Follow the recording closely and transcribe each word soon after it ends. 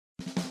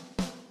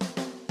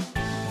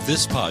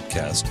This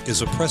podcast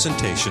is a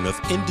presentation of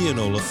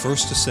Indianola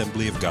First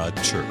Assembly of God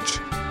Church.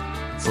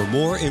 For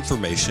more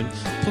information,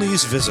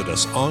 please visit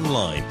us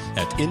online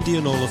at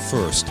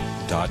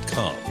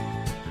indianolafirst.com.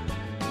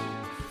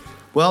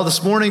 Well,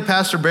 this morning,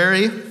 Pastor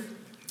Barry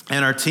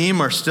and our team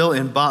are still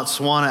in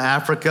Botswana,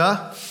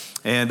 Africa,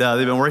 and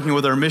they've been working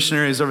with our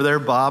missionaries over there,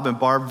 Bob and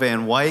Barb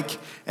Van Wyk,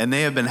 and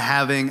they have been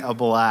having a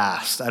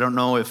blast. I don't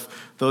know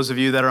if those of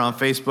you that are on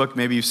Facebook,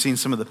 maybe you've seen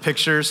some of the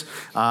pictures,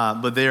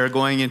 but they are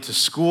going into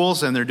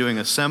schools and they're doing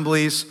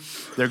assemblies.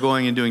 They're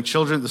going and doing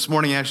children. This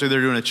morning, actually,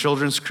 they're doing a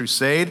children's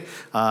crusade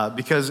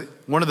because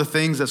one of the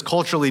things that's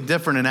culturally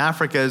different in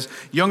Africa is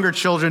younger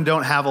children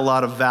don't have a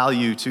lot of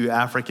value to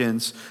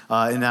Africans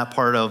in that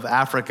part of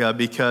Africa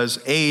because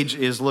age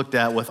is looked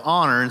at with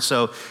honor. And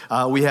so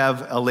we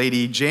have a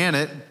lady,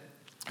 Janet,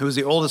 who is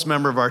the oldest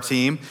member of our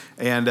team,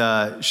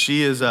 and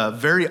she is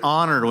very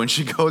honored when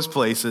she goes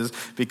places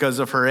because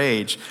of her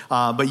age.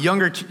 But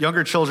younger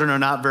children are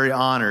not very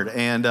honored,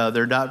 and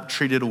they're not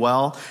treated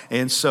well.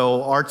 And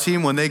so our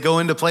team, when they go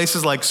into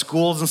places like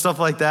schools and stuff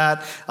like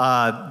that,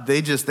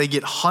 they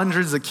get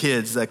hundreds of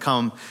kids that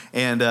come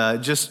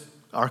and just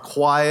are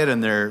quiet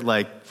and they're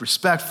like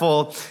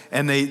respectful,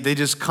 and they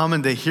just come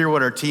and they hear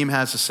what our team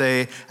has to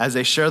say as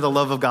they share the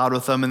love of God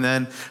with them. And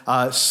then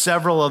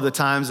several of the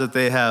times that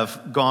they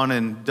have gone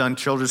and done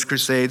children's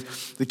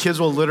crusades, the kids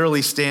will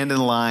literally stand in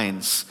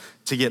lines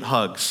to get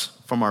hugs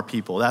from our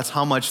people. That's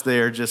how much they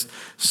are just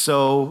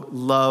so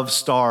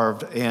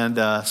love-starved.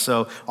 And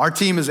so our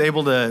team is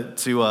able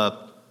to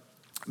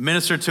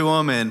minister to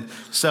them, and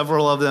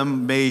several of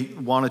them may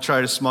want to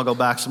try to smuggle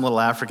back some little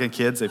African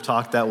kids. They've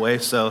talked that way.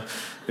 So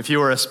if you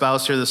were a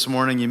spouse here this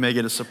morning, you may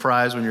get a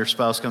surprise when your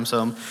spouse comes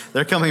home.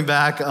 They're coming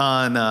back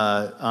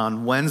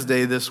on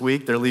Wednesday this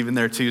week. They're leaving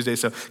there Tuesday.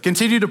 So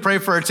continue to pray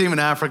for our team in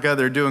Africa.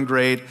 They're doing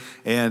great,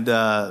 and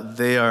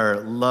they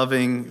are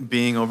loving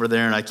being over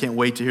there, and I can't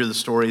wait to hear the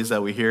stories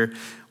that we hear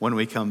when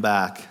we come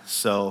back.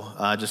 So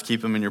just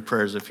keep them in your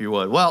prayers if you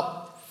would.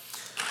 Well,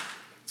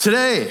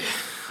 today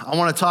I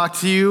want to talk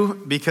to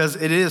you because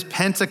it is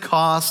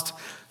Pentecost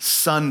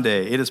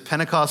Sunday. It is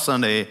Pentecost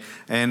Sunday.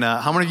 And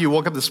how many of you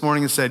woke up this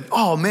morning and said,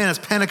 oh man, it's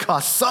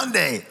Pentecost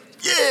Sunday.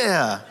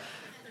 Yeah.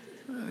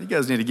 You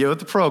guys need to get with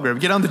the program.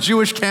 Get on the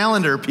Jewish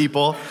calendar,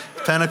 people.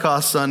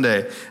 Pentecost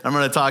Sunday. I'm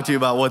going to talk to you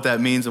about what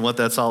that means and what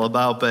that's all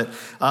about. But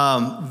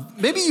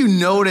maybe you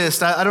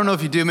noticed, I don't know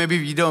if you do, maybe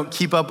you don't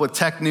keep up with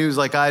tech news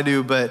like I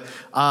do, but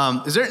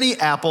is there any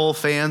Apple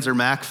fans or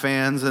Mac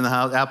fans in the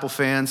house? Apple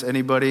fans,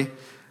 anybody?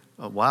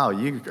 Oh, wow,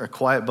 you are a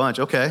quiet bunch.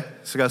 Okay,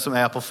 so got some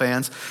Apple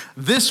fans.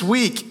 This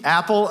week,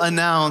 Apple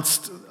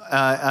announced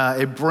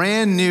a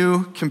brand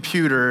new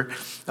computer.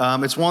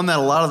 It's one that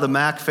a lot of the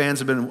Mac fans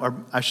have been, or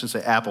I shouldn't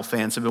say Apple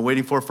fans, have been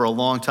waiting for a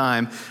long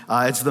time.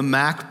 It's the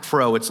Mac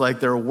Pro. It's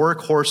like their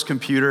workhorse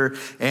computer,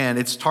 and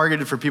it's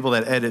targeted for people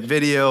that edit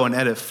video and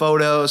edit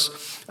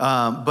photos.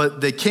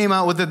 But they came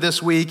out with it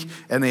this week,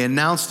 and they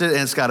announced it,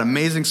 and it's got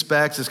amazing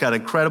specs. It's got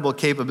incredible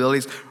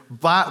capabilities.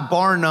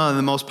 Bar none,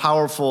 the most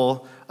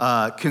powerful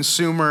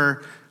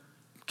consumer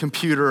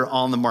computer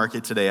on the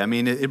market today. I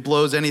mean, it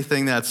blows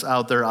anything that's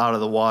out there out of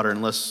the water,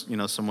 unless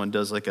someone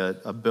does like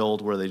a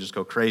build where they just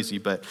go crazy.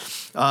 But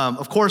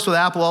of course, with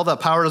Apple, all that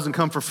power doesn't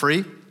come for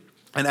free.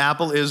 And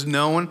Apple is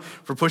known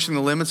for pushing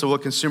the limits of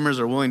what consumers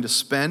are willing to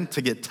spend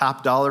to get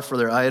top dollar for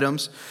their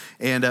items.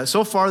 And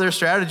so far, their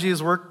strategy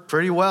has worked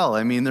pretty well.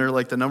 I mean, they're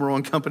like the number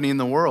one company in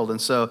the world.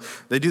 And so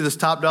they do this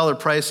top dollar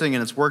pricing,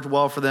 and it's worked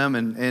well for them.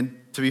 And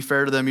to be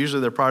fair to them, usually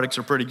their products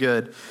are pretty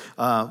good.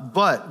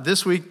 But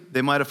this week,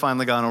 they might have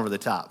finally gone over the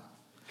top.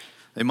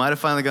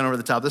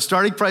 The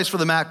starting price for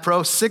the Mac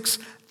Pro,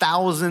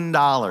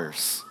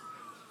 $6,000.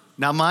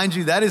 Now, mind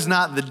you, that is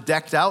not the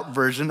decked out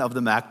version of the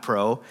Mac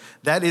Pro.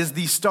 That is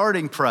the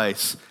starting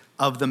price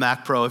of the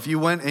Mac Pro. If you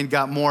went and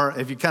got more,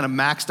 if you kind of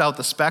maxed out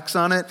the specs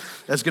on it,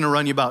 that's going to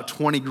run you about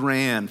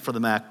 $20,000 for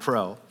the Mac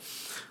Pro.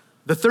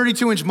 The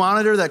 32-inch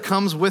monitor that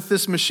comes with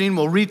this machine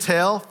will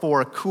retail for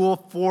a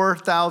cool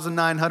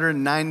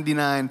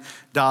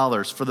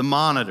 $4,999 for the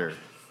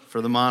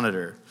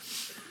monitor.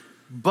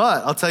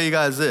 But I'll tell you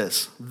guys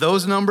this,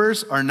 those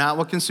numbers are not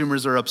what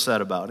consumers are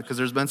upset about, because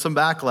there's been some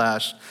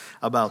backlash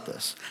about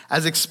this.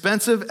 As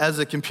expensive as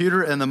the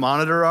computer and the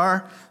monitor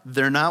are,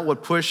 they're not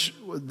what's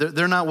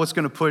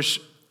going to push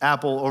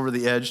Apple over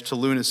the edge to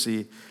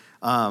lunacy.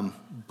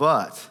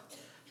 But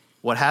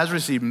what has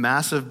received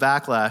massive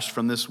backlash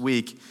from this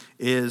week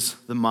is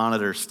the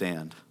monitor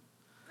stand.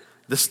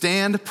 The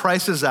stand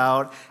prices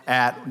out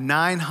at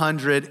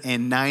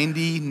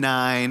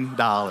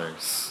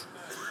 $999.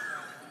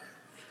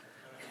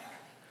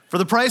 For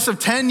the price of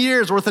 10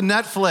 years worth of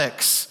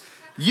Netflix,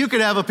 you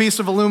could have a piece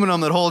of aluminum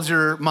that holds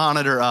your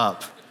monitor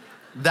up.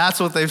 That's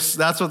what they're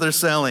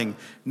selling.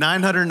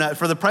 $900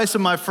 for the price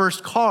of my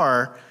first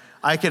car,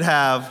 I could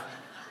have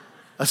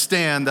a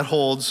stand that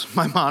holds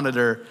my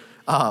monitor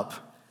up.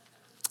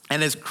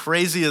 And as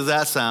crazy as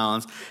that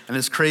sounds, and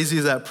as crazy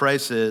as that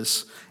price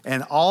is,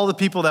 and all the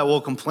people that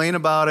will complain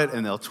about it,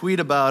 and they'll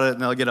tweet about it,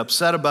 and they'll get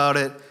upset about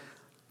it,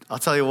 I'll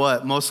tell you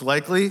what, most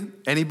likely,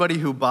 anybody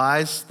who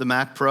buys the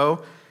Mac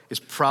Pro is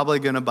probably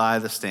going to buy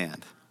the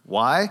stand.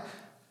 Why?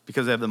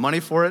 Because they have the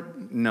money for it?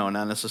 No,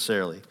 not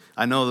necessarily.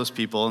 I know those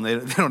people, and they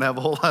don't have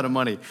a whole lot of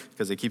money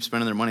because they keep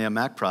spending their money on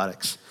Mac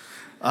products.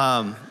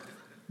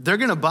 They're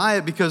going to buy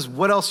it because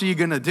what else are you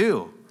going to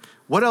do?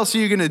 What else are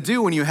you going to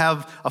do when you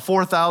have a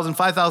 $4,000,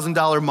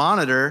 $5,000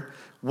 monitor?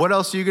 What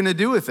else are you going to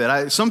do with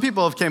it? Some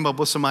people have came up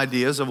with some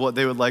ideas of what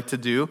they would like to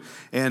do,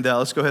 and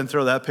let's go ahead and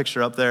throw that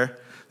picture up there.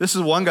 This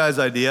is one guy's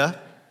idea.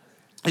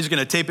 He's going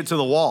to tape it to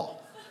the wall.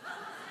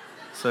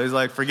 So he's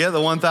like, forget the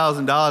 $1,000,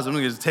 I'm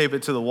going to tape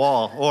it to the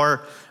wall.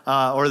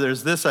 Or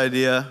there's this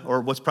idea,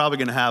 or what's probably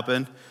going to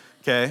happen,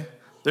 okay?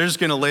 They're just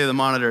going to lay the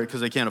monitor,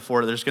 because they can't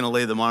afford it, they're just going to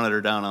lay the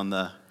monitor down on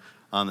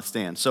the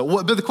stand.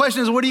 But the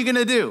question is, what are you going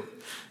to do?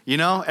 You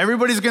know,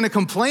 everybody's going to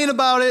complain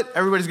about it.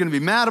 Everybody's going to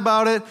be mad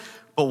about it.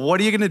 But what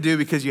are you going to do?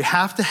 Because you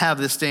have to have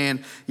this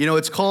stand. You know,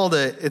 it's called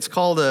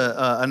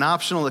an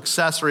optional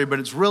accessory, but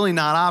it's really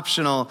not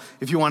optional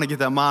if you want to get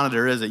that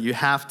monitor, is it? You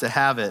have to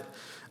have it,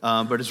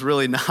 but it's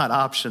really not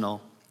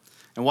optional.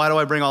 And why do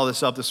I bring all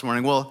this up this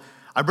morning? Well,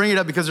 I bring it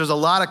up because there's a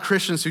lot of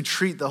Christians who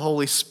treat the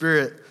Holy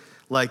Spirit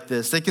like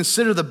this. They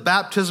consider the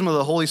baptism of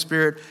the Holy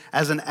Spirit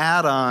as an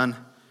add-on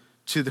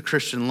to the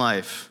Christian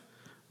life.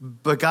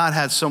 But God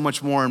had so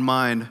much more in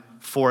mind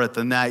for it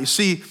than that. You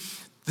see,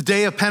 the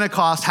day of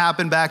Pentecost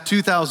happened back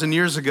 2,000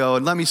 years ago,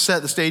 and let me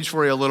set the stage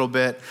for you a little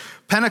bit.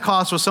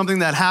 Pentecost was something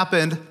that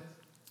happened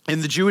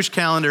in the Jewish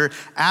calendar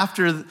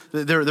after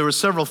there were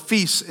several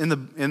feasts in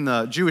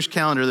the Jewish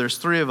calendar. There's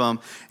 3 of them,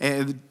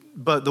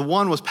 but the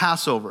one was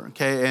Passover,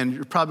 okay? And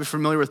you're probably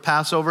familiar with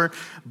Passover,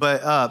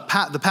 but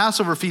the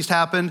Passover feast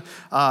happened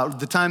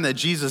the time that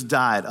Jesus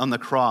died on the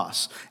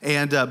cross.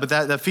 But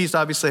that feast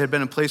obviously had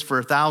been in place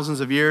for thousands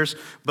of years.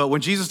 But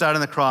when Jesus died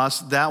on the cross,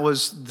 that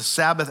was the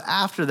Sabbath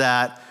after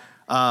that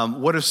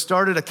would have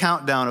started a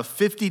countdown of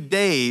 50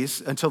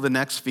 days until the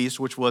next feast,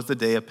 which was the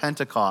day of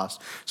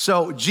Pentecost.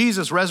 So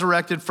Jesus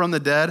resurrected from the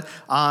dead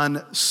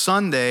on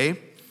Sunday.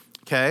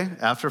 Okay,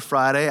 after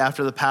Friday,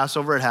 after the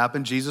Passover had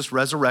happened, Jesus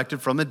resurrected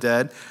from the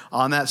dead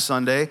on that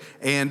Sunday.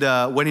 And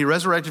when he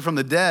resurrected from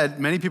the dead,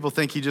 many people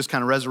think he just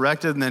kind of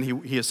resurrected and then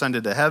he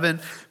ascended to heaven.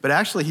 But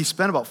actually, he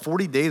spent about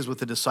 40 days with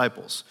the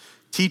disciples,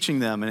 teaching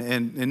them.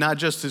 And not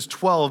just his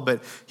 12,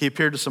 but he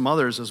appeared to some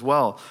others as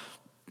well.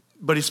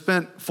 But he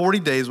spent 40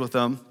 days with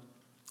them.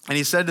 And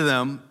he said to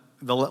them,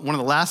 one of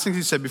the last things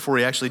he said before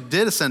he actually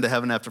did ascend to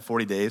heaven after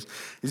 40 days,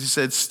 is he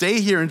said,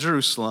 stay here in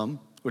Jerusalem,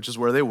 which is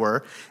where they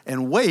were,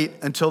 and wait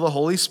until the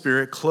Holy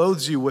Spirit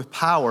clothes you with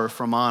power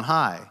from on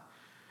high.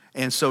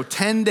 And so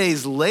 10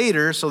 days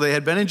later, so they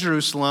had been in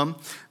Jerusalem,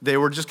 they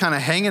were just kind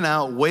of hanging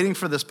out, waiting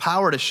for this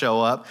power to show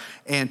up.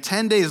 And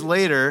 10 days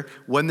later,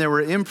 when they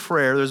were in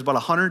prayer, there's about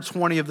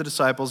 120 of the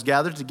disciples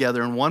gathered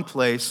together in one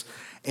place.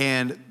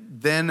 And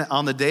then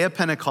on the day of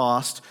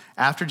Pentecost,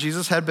 after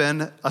Jesus had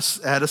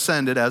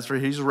ascended, after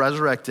he's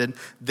resurrected,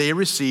 they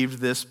received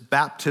this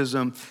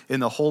baptism in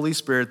the Holy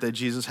Spirit that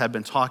Jesus had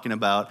been talking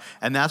about.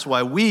 And that's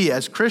why we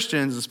as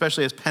Christians,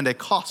 especially as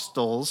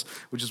Pentecostals,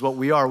 which is what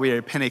we are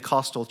a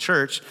Pentecostal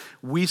church,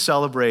 we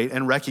celebrate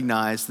and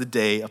recognize the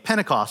day of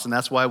Pentecost. And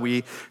that's why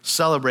we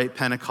celebrate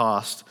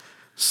Pentecost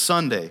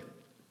Sunday.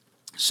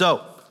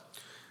 So,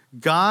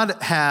 God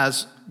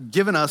has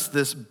given us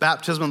this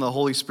baptism of the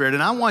Holy Spirit,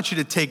 and I want you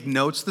to take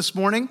notes this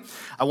morning.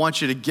 I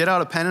want you to get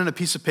out a pen and a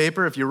piece of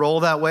paper if you roll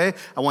that way.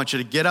 I want you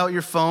to get out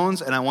your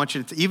phones, and I want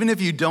you to, even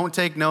if you don't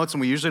take notes, and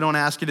we usually don't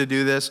ask you to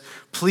do this,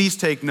 please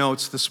take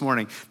notes this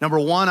morning. Number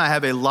 1, I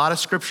have a lot of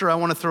scripture I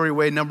want to throw your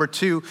way. Number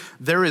 2,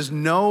 there is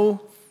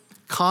no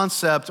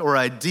concept or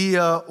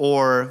idea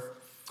or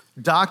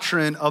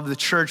doctrine of the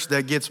church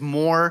that gets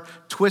more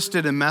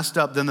twisted and messed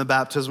up than the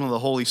baptism of the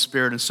Holy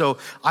Spirit. And so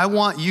I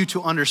want you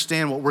to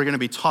understand what we're going to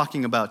be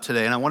talking about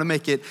today. And I want to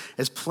make it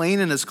as plain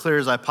and as clear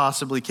as I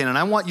possibly can. And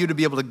I want you to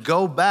be able to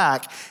go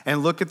back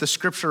and look at the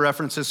scripture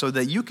references so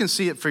that you can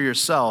see it for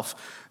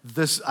yourself.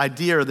 This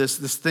idea or this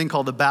thing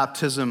called the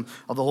baptism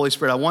of the Holy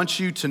Spirit. I want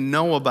you to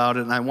know about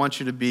it, and I want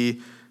you to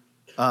be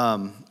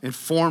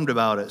informed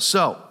about it.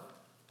 So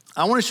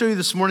I want to show you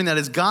this morning that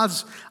it's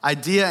God's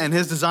idea and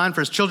his design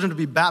for his children to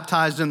be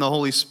baptized in the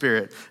Holy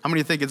Spirit. How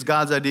many think it's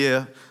God's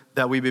idea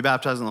that we be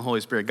baptized in the Holy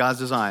Spirit? God's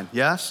design,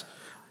 yes?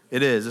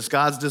 It is. It's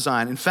God's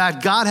design. In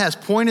fact, God has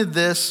pointed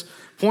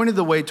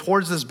the way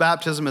towards this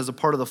baptism as a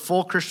part of the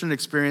full Christian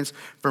experience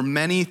for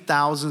many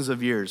thousands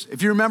of years.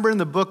 If you remember in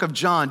the book of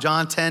John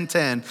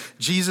 10:10,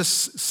 Jesus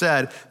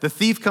said, the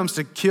thief comes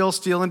to kill,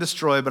 steal, and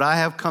destroy, but I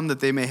have come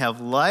that they may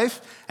have life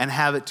and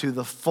have it to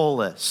the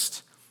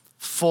fullest.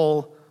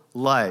 Full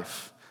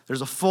life.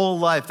 There's a full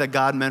life that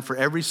God meant for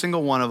every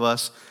single one of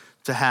us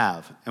to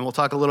have. And we'll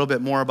talk a little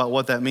bit more about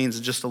what that means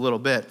in just a little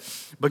bit.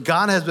 But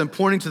God has been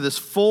pointing to this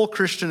full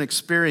Christian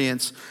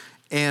experience.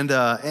 And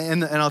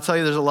I'll tell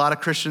you, there's a lot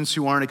of Christians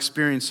who aren't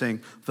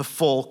experiencing the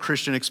full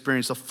Christian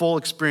experience, the full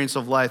experience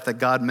of life that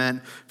God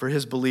meant for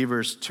his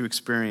believers to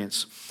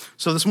experience.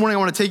 So this morning I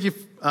want to take you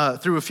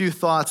through a few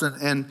thoughts.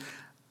 And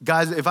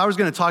Guys, if I was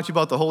going to talk to you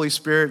about the Holy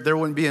Spirit, there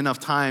wouldn't be enough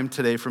time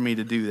today for me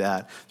to do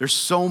that. There's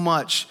so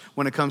much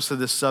when it comes to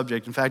this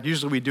subject. In fact,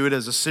 usually we do it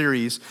as a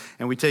series,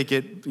 and we take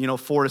it,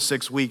 4 to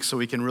 6 weeks so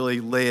we can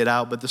really lay it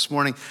out. But this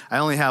morning, I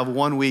only have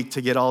 1 week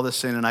to get all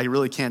this in, and I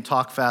really can't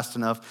talk fast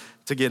enough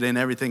to get in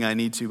everything I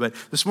need to. But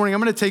this morning,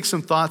 I'm going to take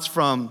some thoughts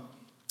from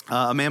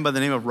a man by the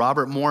name of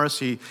Robert Morris.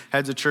 He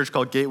heads a church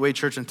called Gateway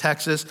Church in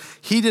Texas.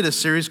 He did a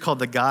series called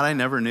The God I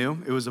Never Knew.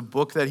 It was a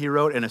book that he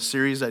wrote and a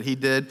series that he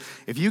did.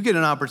 If you get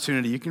an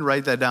opportunity, you can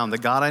write that down, The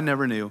God I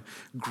Never Knew.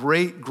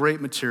 Great,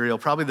 great material.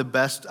 Probably the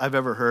best I've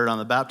ever heard on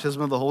the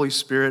baptism of the Holy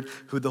Spirit,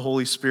 who the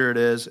Holy Spirit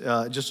is.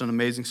 Just an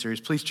amazing series.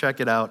 Please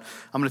check it out.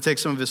 I'm going to take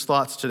some of his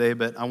thoughts today,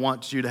 but I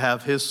want you to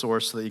have his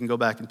source so that you can go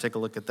back and take a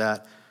look at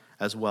that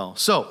as well.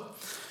 So,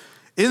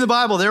 in the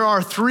Bible, there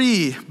are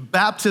 3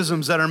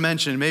 baptisms that are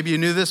mentioned. Maybe you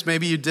knew this,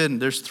 maybe you didn't.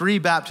 There's 3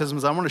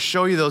 baptisms. I want to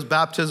show you those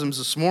baptisms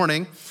this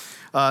morning,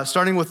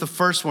 starting with the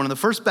first one. And the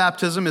first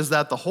baptism is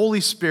that the Holy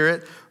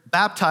Spirit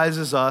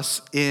baptizes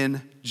us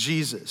in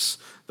Jesus.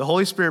 The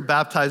Holy Spirit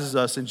baptizes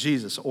us in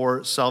Jesus,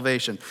 or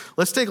salvation.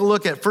 Let's take a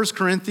look at 1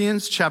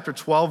 Corinthians chapter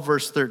 12,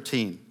 verse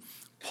 13.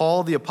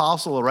 Paul, the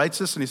apostle, writes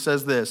this, and he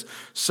says this: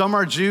 some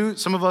are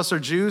Jews, some of us are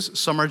Jews,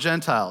 some are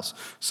Gentiles.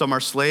 Some are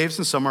slaves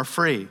and some are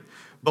free.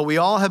 But we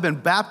all have been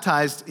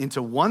baptized into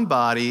one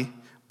body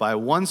by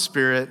one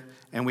Spirit,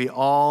 and we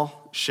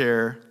all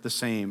share the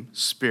same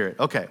Spirit.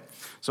 Okay,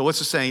 so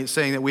what's it saying? It's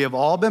saying that we have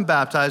all been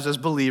baptized as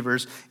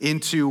believers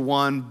into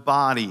one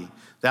body.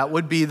 That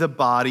would be the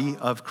body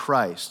of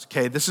Christ.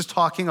 Okay, this is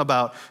talking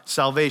about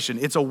salvation.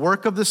 It's a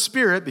work of the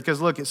Spirit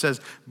because look, it says,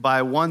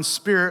 by one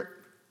Spirit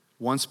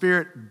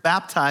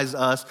baptized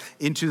us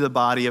into the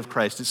body of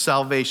Christ. It's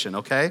salvation,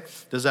 okay?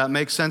 Does that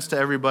make sense to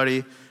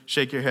everybody?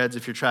 Shake your heads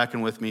if you're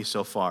tracking with me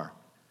so far.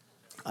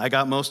 I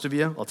got most of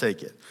you. I'll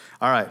take it.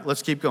 All right,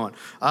 let's keep going.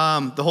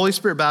 The Holy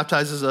Spirit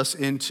baptizes us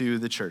into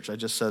the church. I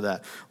just said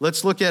that.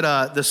 Let's look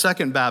at the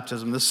second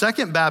baptism. The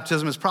second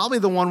baptism is probably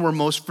the one we're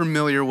most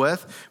familiar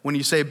with. When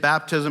you say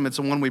baptism, it's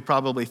the one we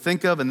probably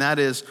think of, and that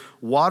is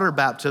water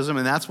baptism,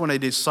 and that's when a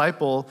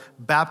disciple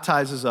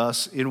baptizes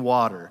us in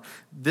water.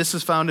 This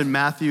is found in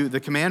Matthew. The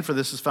command for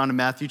this is found in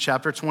Matthew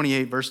chapter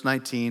 28, verse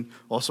 19,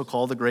 also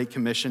called the Great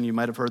Commission. You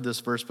might have heard this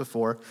verse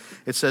before.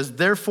 It says,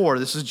 therefore,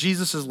 this is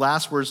Jesus'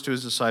 last words to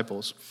his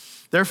disciples.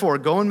 Therefore,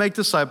 go and make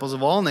disciples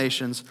of all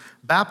nations,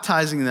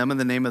 baptizing them in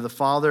the name of the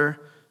Father,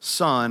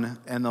 Son,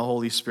 and the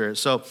Holy Spirit.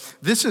 So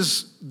this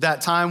is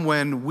that time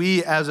when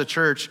we as a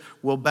church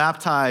will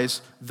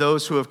baptize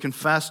those who have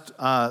confessed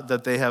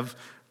that they have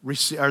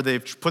or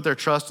they've put their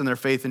trust and their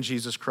faith in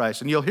Jesus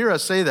Christ. And you'll hear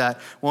us say that,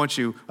 won't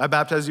you? I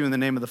baptize you in the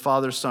name of the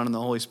Father, Son, and the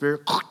Holy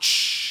Spirit.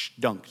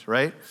 Dunked,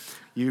 right?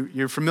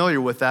 You're familiar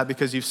with that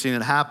because you've seen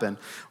it happen.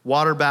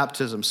 Water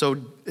baptism. So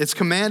it's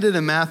commanded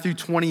in Matthew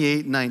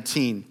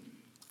 28:19.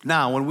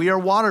 Now, when we are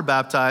water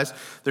baptized,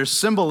 there's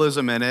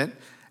symbolism in it.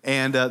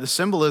 And the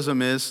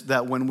symbolism is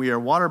that when we are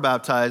water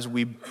baptized,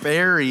 we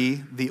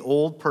bury the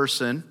old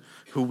person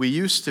who we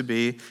used to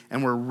be,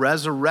 and we're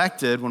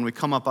resurrected when we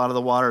come up out of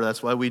the water.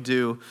 That's why we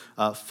do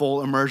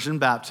full immersion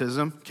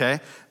baptism, okay?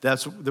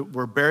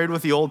 We're buried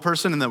with the old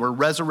person, and then we're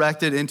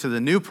resurrected into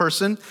the new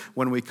person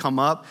when we come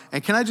up.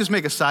 And can I just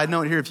make a side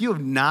note here? If you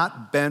have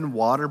not been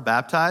water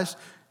baptized,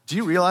 do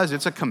you realize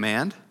it's a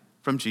command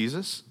from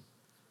Jesus?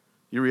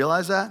 You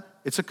realize that?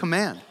 It's a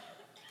command.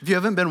 If you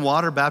haven't been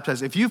water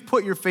baptized, if you've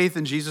put your faith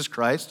in Jesus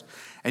Christ,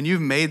 and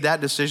you've made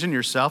that decision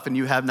yourself, and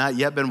you have not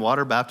yet been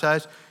water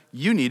baptized,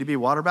 you need to be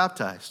water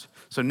baptized.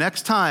 So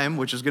next time,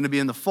 which is going to be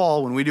in the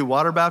fall, when we do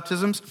water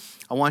baptisms,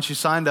 I want you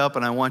signed up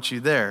and I want you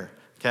there,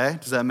 okay?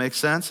 Does that make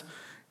sense?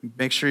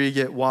 Make sure you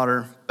get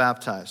water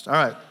baptized. All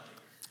right,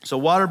 so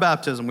water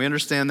baptism, we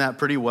understand that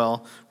pretty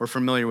well. We're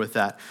familiar with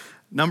that.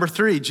 Number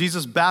 3,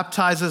 Jesus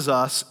baptizes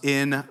us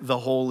in the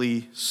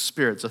Holy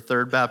Spirit. It's a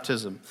third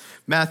baptism.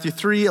 Matthew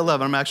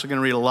 3:11, I'm actually going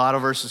to read a lot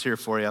of verses here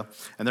for you,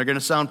 and they're going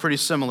to sound pretty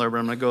similar, but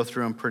I'm going to go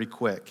through them pretty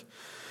quick.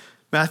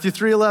 Matthew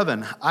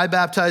 3:11, I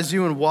baptize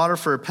you in water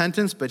for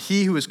repentance, but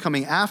he who is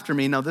coming after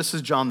me, now this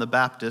is John the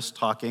Baptist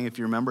talking, if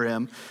you remember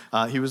him.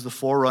 He was the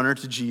forerunner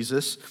to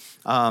Jesus,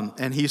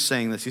 and he's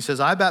saying this. He says,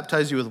 I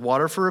baptize you with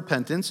water for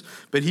repentance,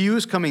 but he who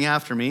is coming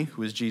after me,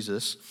 who is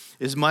Jesus,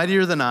 is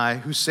mightier than I,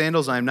 whose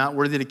sandals I am not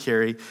worthy to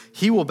carry.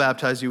 He will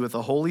baptize you with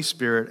the Holy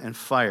Spirit and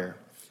fire.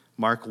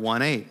 Mark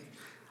 1:8,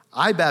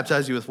 I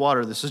baptize you with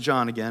water, this is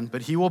John again,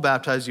 but he will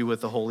baptize you with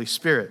the Holy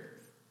Spirit.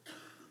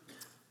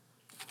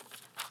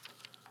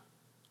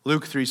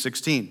 Luke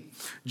 3:16.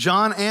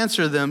 John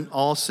answered them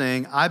all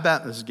saying,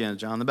 this is again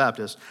John the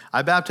Baptist,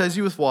 I baptize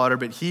you with water,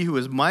 but he who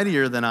is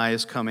mightier than I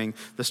is coming,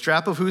 the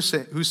strap of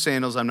whose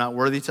sandals I'm not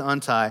worthy to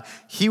untie.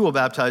 He will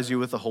baptize you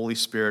with the Holy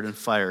Spirit and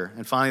fire.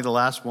 And finally, the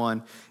last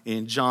one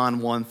in John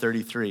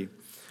 1:33.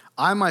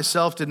 I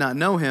myself did not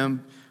know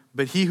him,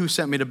 but he who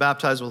sent me to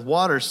baptize with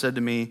water said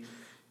to me,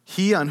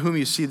 he on whom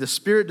you see the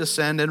Spirit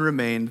descend and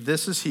remain,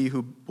 this is he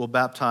who will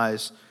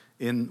baptize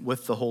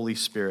with the Holy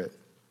Spirit.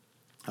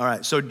 All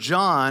right, so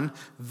John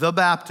the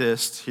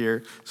Baptist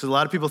here, so a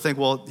lot of people think,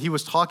 well, he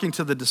was talking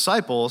to the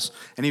disciples,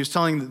 and he was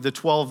telling the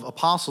 12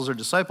 apostles or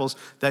disciples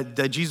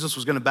that Jesus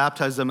was going to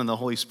baptize them in the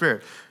Holy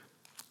Spirit.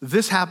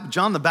 This happened.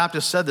 John the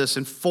Baptist said this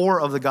in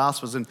 4 of the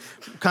Gospels. And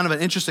kind of an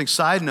interesting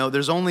side note,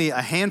 there's only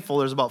a handful,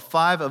 there's about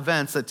 5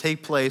 events that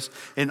take place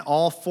in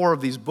all 4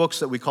 of these books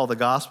that we call the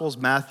Gospels,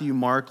 Matthew,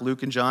 Mark,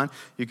 Luke, and John.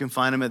 You can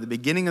find them at the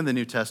beginning of the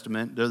New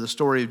Testament. They're the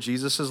story of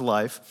Jesus'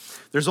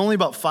 life. There's only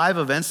about 5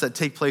 events that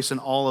take place in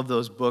all of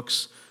those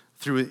books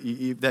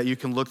that you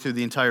can look through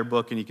the entire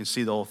book and you can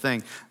see the whole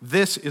thing.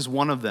 This is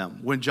one of them,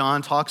 when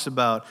John talks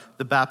about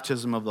the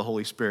baptism of the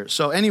Holy Spirit.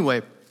 So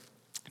anyway,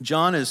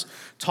 John is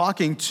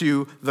talking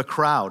to the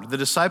crowd. The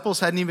disciples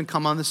hadn't even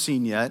come on the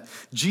scene yet.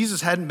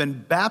 Jesus hadn't been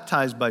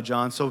baptized by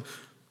John, so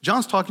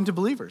John's talking to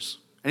believers.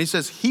 And he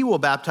says, he will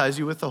baptize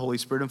you with the Holy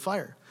Spirit and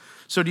fire.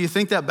 So do you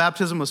think that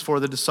baptism was for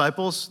the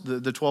disciples,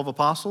 the 12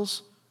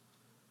 apostles?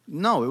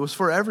 No, it was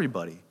for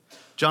everybody.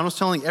 John was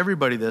telling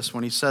everybody this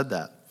when he said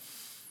that.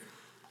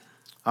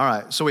 All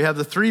right, so we have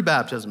the 3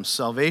 baptisms: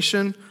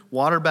 salvation,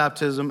 water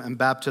baptism, and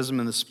baptism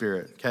in the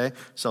Spirit, okay?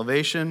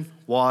 Salvation,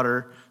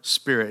 water,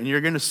 Spirit. And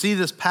you're going to see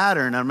this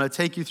pattern. I'm going to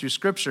take you through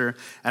Scripture,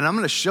 and I'm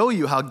going to show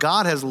you how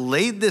God has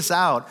laid this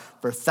out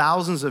for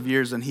thousands of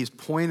years, and he's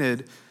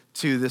pointed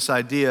to this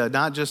idea,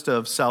 not just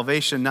of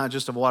salvation, not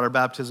just of water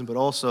baptism, but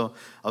also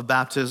of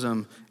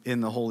baptism in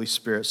the Holy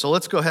Spirit. So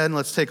let's go ahead and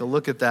let's take a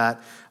look at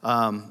that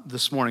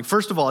this morning.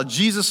 First of all,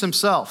 Jesus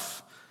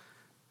himself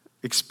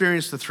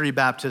experienced the 3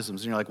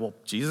 baptisms. And you're like, well,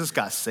 Jesus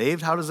got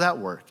saved? How does that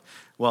work?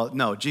 Well,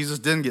 no, Jesus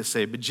didn't get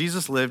saved, but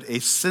Jesus lived a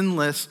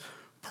sinless,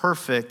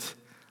 perfect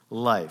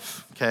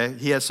life, okay?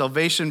 He had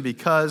salvation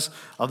because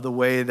of the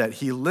way that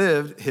he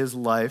lived his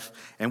life,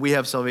 and we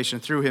have salvation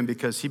through him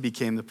because he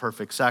became the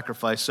perfect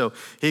sacrifice. So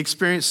he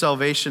experienced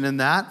salvation in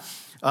that.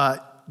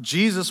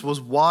 Jesus was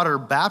water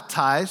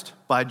baptized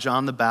by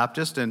John the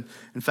Baptist, and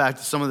in fact,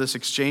 some of this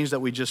exchange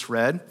that we just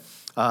read,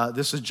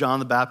 this is John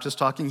the Baptist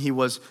talking. He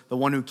was the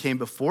one who came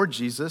before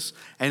Jesus.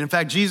 And in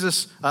fact,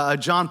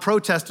 John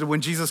protested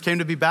when Jesus came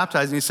to be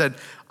baptized. And he said,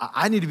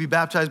 I need to be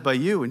baptized by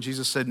you. And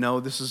Jesus said,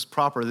 no, this is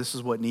proper. This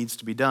is what needs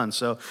to be done.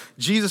 So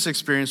Jesus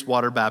experienced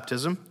water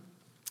baptism.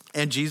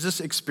 And Jesus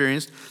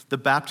experienced the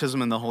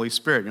baptism in the Holy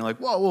Spirit. And you're like,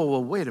 whoa,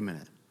 wait a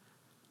minute.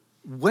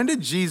 When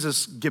did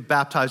Jesus get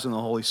baptized in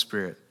the Holy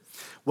Spirit?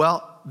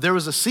 Well, there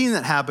was a scene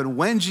that happened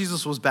when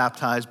Jesus was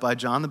baptized by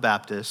John the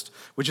Baptist,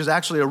 which is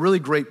actually a really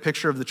great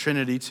picture of the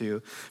Trinity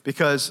too,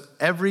 because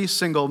every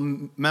single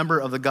member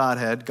of the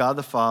Godhead, God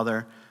the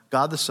Father,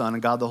 God the Son,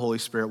 and God the Holy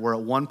Spirit were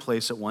at one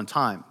place at one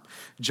time.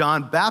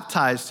 John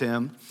baptized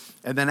him,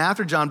 and then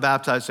after John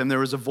baptized him, there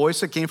was a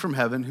voice that came from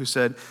heaven who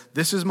said,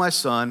 "This is my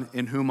Son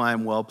in whom I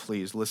am well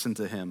pleased. Listen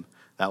to him."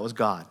 That was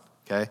God.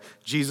 Okay?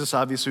 Jesus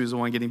obviously was the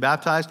one getting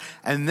baptized.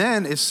 And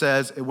then it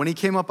says, when he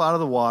came up out of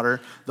the water,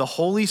 the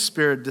Holy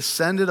Spirit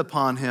descended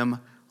upon him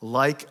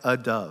like a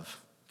dove.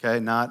 Okay?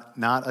 Not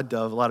a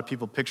dove. A lot of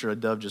people picture a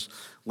dove just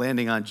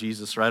landing on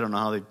Jesus, or I don't know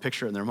how they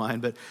picture it in their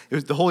mind, but it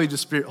was the Holy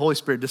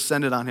Spirit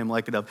descended on him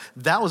like a dove.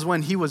 That was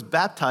when he was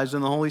baptized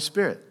in the Holy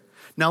Spirit.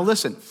 Now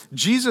listen,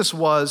 Jesus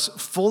was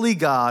fully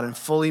God and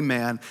fully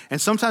man, and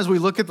sometimes we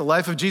look at the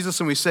life of Jesus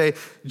and we say,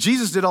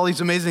 Jesus did all these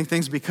amazing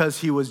things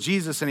because he was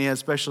Jesus and he had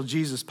special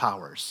Jesus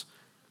powers.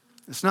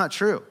 It's not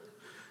true.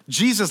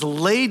 Jesus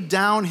laid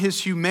down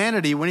his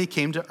humanity when he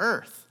came to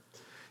earth.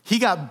 He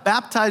got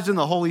baptized in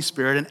the Holy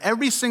Spirit, and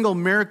every single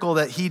miracle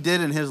that he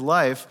did in his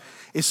life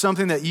is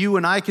something that you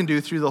and I can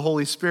do through the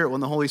Holy Spirit when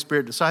the Holy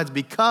Spirit decides,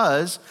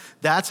 because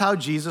that's how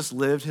Jesus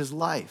lived his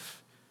life.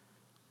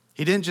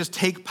 He didn't just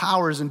take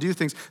powers and do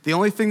things. The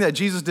only thing that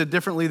Jesus did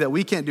differently that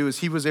we can't do is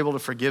he was able to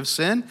forgive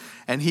sin,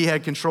 and he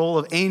had control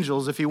of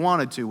angels if he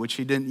wanted to, which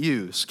he didn't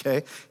use,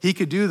 okay? He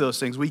could do those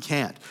things. We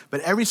can't.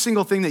 But every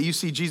single thing that you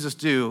see Jesus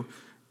do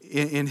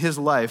in his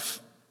life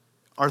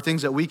are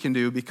things that we can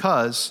do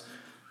because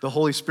the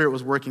Holy Spirit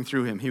was working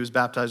through him. He was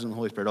baptized in the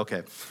Holy Spirit.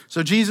 Okay,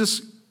 so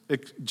Jesus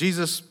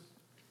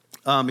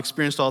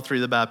experienced all 3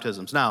 of the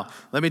baptisms. Now,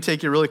 let me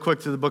take you really quick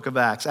to the book of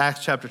Acts.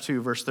 Acts chapter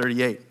 2, verse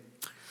 38.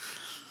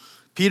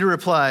 Peter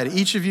replied,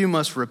 "Each of you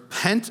must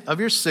repent of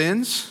your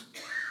sins,"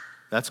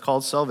 that's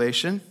called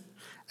salvation,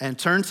 "and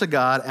turn to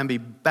God and be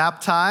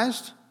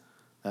baptized,"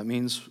 that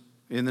means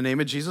in the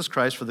name of Jesus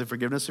Christ for the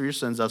forgiveness of your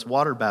sins, that's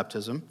water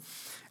baptism,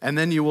 "and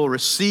then you will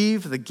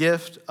receive the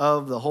gift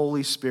of the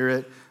Holy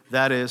Spirit,"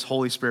 that is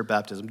Holy Spirit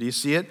baptism. Do you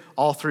see it?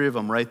 All 3 of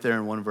them right there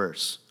in one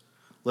verse.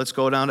 Let's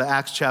go down to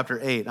Acts chapter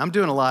 8. I'm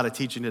doing a lot of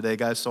teaching today,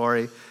 guys,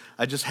 sorry.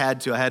 I had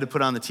to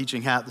put on the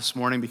teaching hat this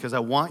morning because I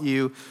want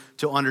you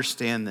to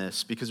understand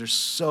this, because there's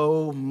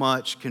so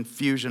much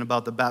confusion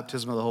about the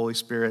baptism of the Holy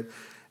Spirit.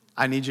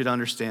 I need you to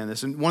understand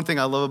this. And one thing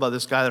I love about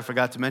this guy that I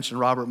forgot to mention,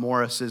 Robert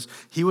Morris, is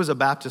he was a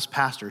Baptist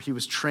pastor. He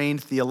was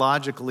trained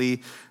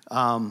theologically.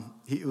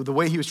 The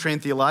way he was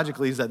trained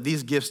theologically is that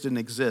these gifts didn't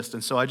exist.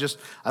 And so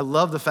I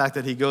love the fact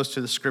that he goes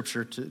to the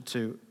scripture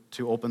to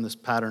open this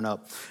pattern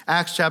up.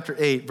 Acts chapter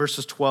 8,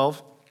 verses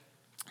 12.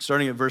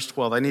 Starting at verse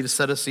 12, I need to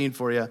set a scene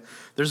for you.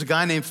 There's a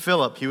guy named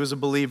Philip. He was a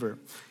believer.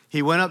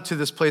 He went up to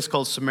this place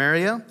called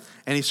Samaria,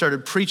 and he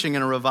started preaching,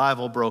 and a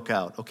revival broke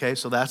out. Okay,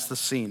 so that's the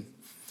scene.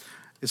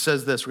 It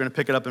says this, we're going to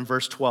pick it up in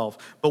verse 12.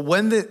 But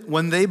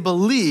when they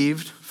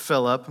believed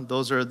Philip,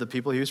 those are the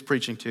people he was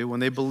preaching to, when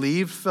they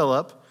believed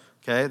Philip,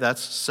 okay,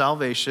 that's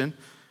salvation.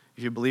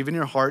 If you believe in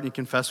your heart and you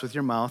confess with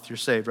your mouth, you're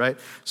saved, right?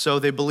 So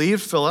they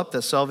believed Philip,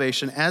 that's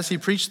salvation, as he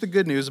preached the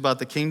good news about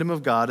the kingdom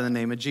of God in the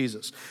name of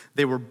Jesus.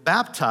 They were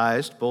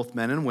baptized, both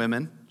men and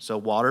women, so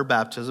water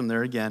baptism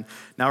there again.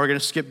 Now we're going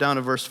to skip down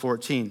to verse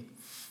 14.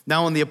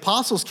 Now when the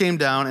apostles came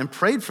down and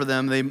prayed for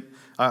them, let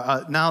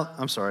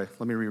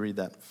me reread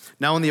that.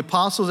 Now when the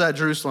apostles at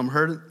Jerusalem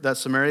heard that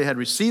Samaria had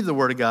received the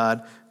word of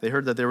God, they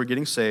heard that they were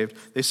getting saved,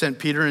 they sent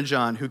Peter and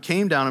John, who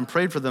came down and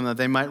prayed for them that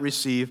they might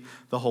receive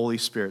the Holy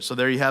Spirit. So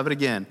there you have it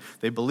again.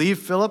 They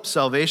believed Philip,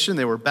 salvation,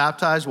 they were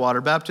baptized,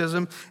 water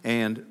baptism,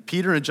 and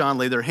Peter and John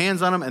laid their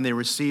hands on them and they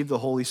received the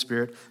Holy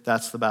Spirit.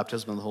 That's the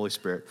baptism of the Holy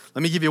Spirit.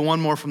 Let me give you one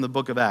more from the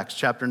book of Acts,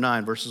 chapter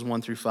 9, verses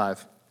 1 through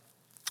 5.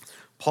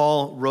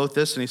 Paul wrote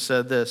this and he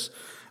said this.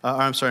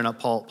 Not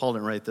Paul. Paul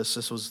didn't write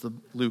this.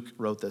 Luke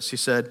wrote this. He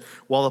said,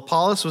 while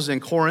Apollos was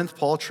in Corinth,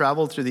 Paul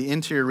traveled through the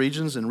interior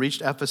regions and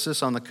reached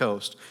Ephesus on the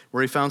coast,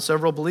 where he found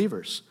several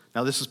believers.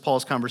 Now, this is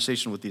Paul's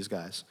conversation with these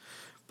guys.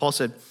 Paul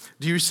said,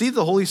 do you receive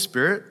the Holy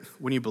Spirit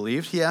when you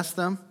believed? He asked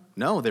them.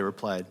 No, they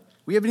replied.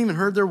 We haven't even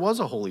heard there was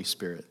a Holy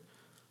Spirit.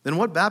 Then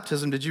what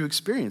baptism did you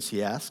experience?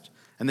 He asked.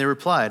 And they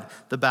replied,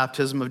 the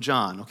baptism of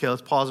John. Okay,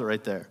 let's pause it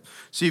right there.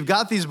 So you've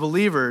got these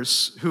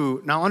believers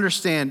who, now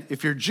understand,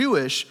 if you're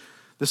Jewish,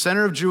 the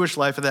center of Jewish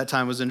life at that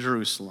time was in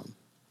Jerusalem.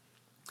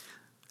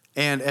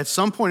 And at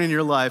some point in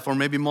your life, or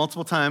maybe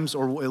multiple times,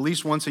 or at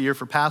least once a year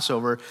for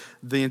Passover,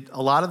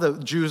 a lot of the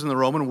Jews in the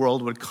Roman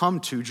world would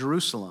come to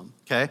Jerusalem,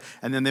 okay?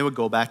 And then they would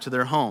go back to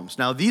their homes.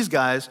 Now, these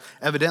guys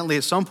evidently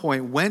at some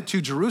point went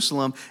to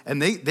Jerusalem,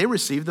 and they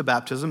received the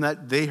baptism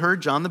that they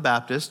heard John the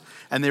Baptist,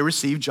 and they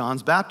received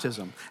John's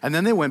baptism. And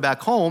then they went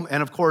back home,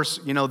 and of course,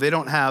 they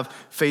don't have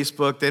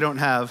Facebook, they don't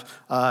have,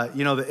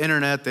 the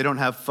internet, they don't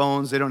have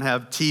phones, they don't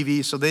have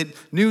TV, so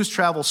news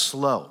travels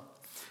slow.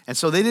 And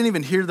so they didn't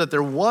even hear that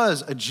there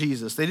was a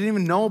Jesus. They didn't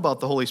even know about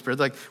the Holy Spirit.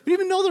 Like, we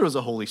didn't even know there was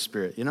a Holy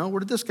Spirit. Where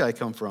did this guy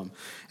come from?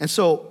 And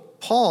so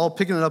Paul,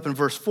 picking it up in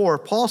verse 4,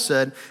 Paul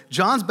said,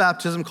 John's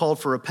baptism called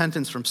for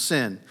repentance from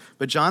sin.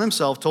 But John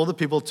himself told the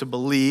people to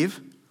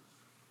believe,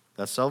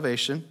 that's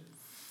salvation,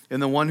 in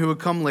the one who would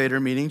come later,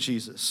 meaning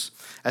Jesus.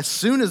 As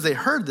soon as they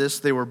heard this,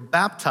 they were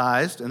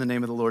baptized in the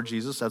name of the Lord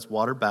Jesus. That's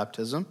water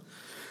baptism.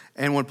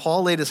 And when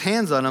Paul laid his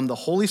hands on them, the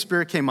Holy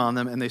Spirit came on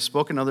them, and they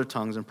spoke in other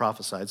tongues and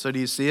prophesied. So do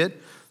you see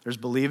it? There's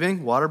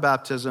believing, water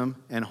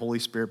baptism, and Holy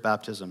Spirit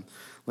baptism.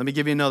 Let me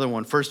give you another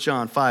one. 1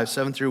 John 5,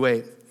 7 through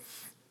 8.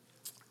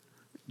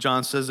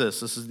 John says this.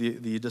 This is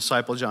the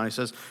disciple John. He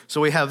says, so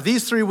we have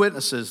these three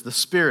witnesses, the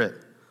Spirit,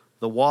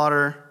 the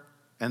water,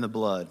 and the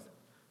blood.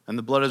 And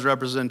the blood is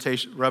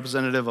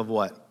representative of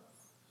what?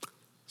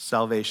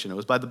 Salvation. It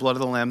was by the blood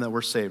of the Lamb that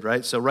we're saved,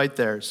 right? So right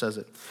there it says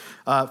it.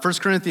 1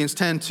 Corinthians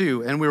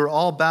 10:2, and we were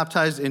all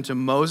baptized into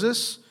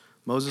Moses.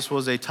 Moses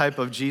was a type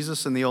of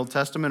Jesus in the Old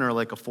Testament, or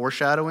like a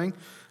foreshadowing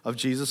of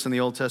Jesus in the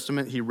Old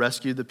Testament. He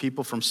rescued the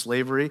people from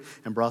slavery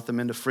and brought them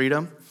into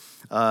freedom.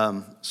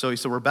 So he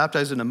said we're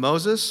baptized into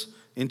Moses,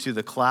 into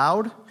the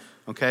cloud.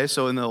 Okay,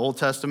 so in the Old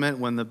Testament,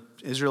 when the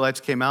Israelites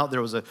came out,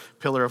 there was a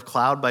pillar of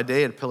cloud by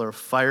day and a pillar of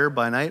fire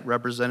by night,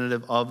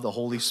 representative of the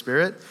Holy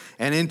Spirit,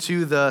 and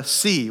into the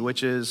sea,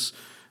 which is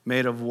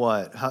made of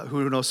what?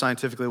 Who knows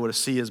scientifically what a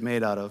sea is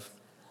made out of?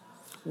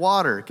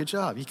 Water. Good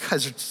job. You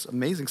guys are just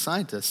amazing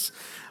scientists.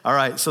 All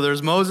right, so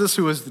there's Moses,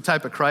 who was the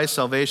type of Christ,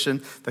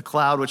 salvation, the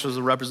cloud, which was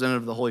a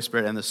representative of the Holy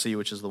Spirit, and the sea,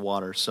 which is the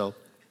water. So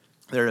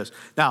there it is.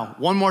 Now,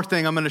 one more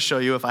thing I'm going to show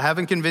you. If I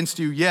haven't convinced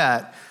you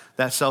yet,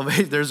 that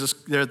salvation, there's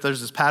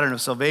this pattern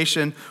of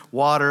salvation,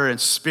 water,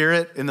 and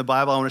spirit in the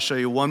Bible. I want to show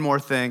you one more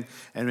thing.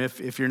 And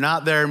if you're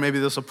not there, maybe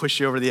this will push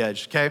you over the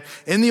edge, okay?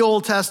 In the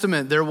Old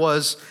Testament, there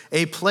was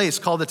a place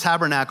called the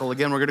tabernacle.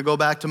 Again, we're going to go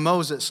back to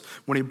Moses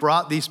when he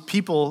brought these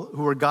people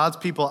who were God's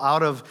people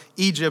out of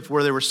Egypt,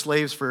 where they were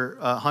slaves for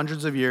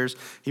hundreds of years.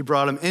 He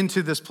brought them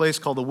into this place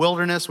called the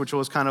wilderness, which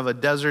was kind of a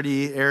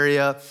deserty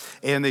area.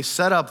 And they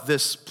set up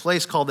this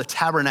place called the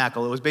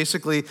tabernacle. It was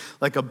basically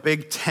like a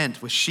big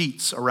tent with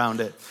sheets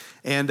around it.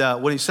 And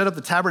when he set up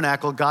the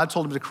tabernacle, God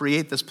told him to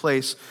create this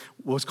place.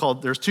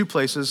 There's two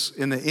places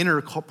in the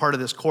inner part of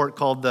this court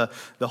called the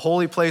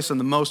holy place and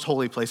the most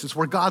holy place. It's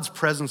where God's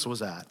presence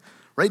was at.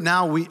 Right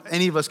now,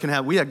 any of us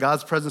we had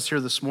God's presence here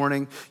this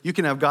morning. You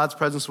can have God's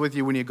presence with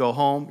you when you go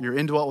home. You're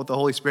indwelt with the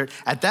Holy Spirit.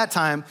 At that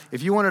time,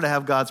 if you wanted to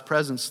have God's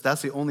presence,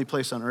 that's the only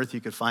place on earth you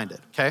could find it,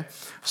 okay?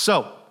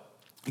 So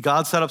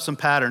God set up some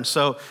patterns.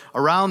 So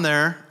around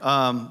there,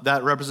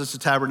 that represents the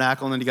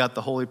tabernacle, and then you got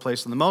the holy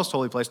place and the most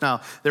holy place.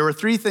 Now, there were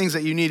three things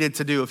that you needed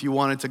to do if you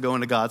wanted to go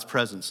into God's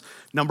presence.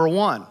 Number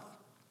one,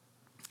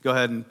 go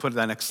ahead and put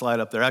that next slide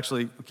up there.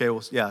 Actually, okay,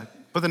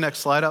 put the next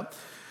slide up.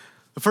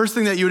 The first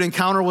thing that you would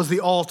encounter was the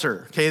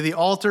altar. Okay, the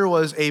altar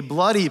was a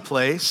bloody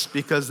place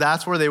because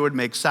that's where they would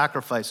make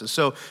sacrifices.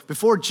 So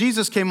before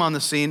Jesus came on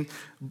the scene,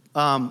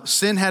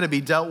 sin had to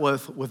be dealt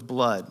with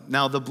blood.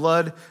 Now, the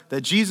blood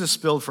that Jesus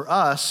spilled for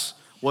us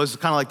was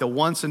kind of like the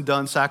once and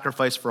done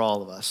sacrifice for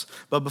all of us.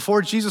 But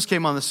before Jesus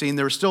came on the scene,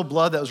 there was still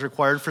blood that was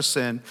required for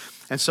sin.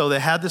 And so they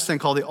had this thing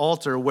called the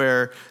altar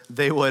where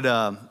they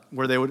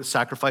would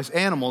sacrifice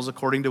animals.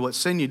 According to what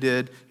sin you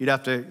did, you'd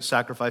have to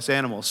sacrifice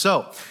animals.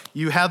 So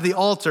you have the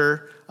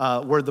altar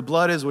where the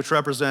blood is, which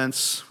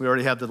represents, we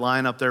already have the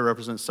line up there,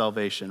 represents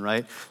salvation,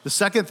 right? The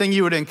second thing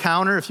you would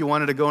encounter if you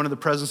wanted to go into the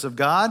presence of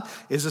God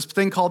is this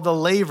thing called the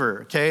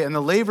laver, okay? And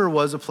the laver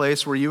was a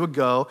place where you would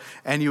go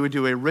and you would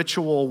do a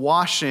ritual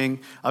washing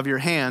of your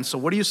hands. So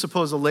what do you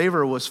suppose the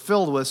laver was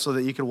filled with so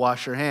that you could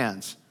wash your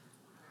hands?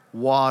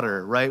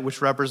 Water, right?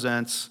 Which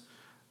represents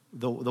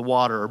the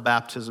water, or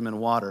baptism in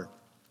water.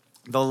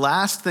 The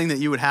last thing that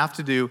you would have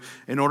to do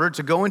in order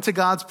to go into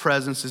God's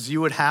presence is you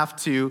would have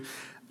to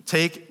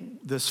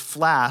take this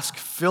flask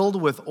filled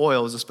with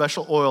oil. It was a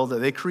special oil that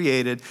they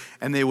created,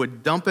 and they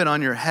would dump it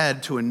on your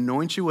head to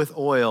anoint you with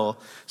oil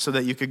so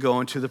that you could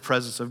go into the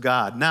presence of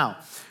God. Now,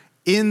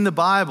 in the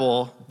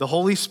Bible, the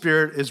Holy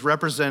Spirit is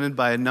represented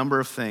by a number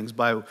of things,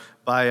 by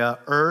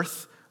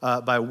earth,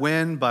 by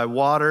wind, by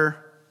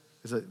water.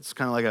 It's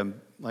kind of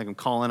like I'm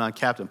calling on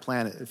Captain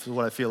Planet, is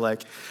what I feel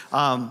like.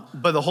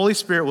 But the Holy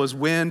Spirit was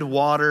wind,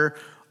 water,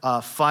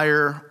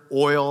 fire,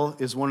 oil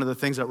is one of the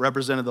things that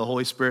represented the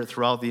Holy Spirit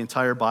throughout the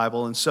entire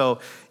Bible. And so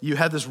you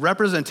had this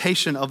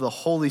representation of the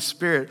Holy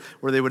Spirit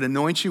where they would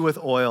anoint you with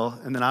oil,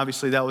 and then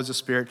obviously that was the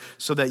Spirit,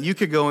 so that you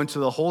could go into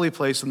the holy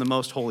place and the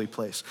most holy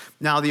place.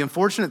 Now, the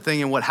unfortunate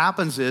thing and what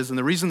happens is, and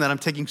the reason that I'm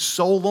taking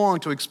so long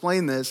to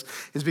explain this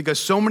is because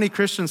so many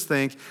Christians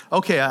think,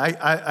 okay,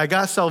 I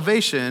got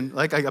salvation,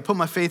 like I put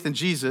my faith in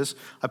Jesus,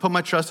 I put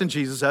my trust in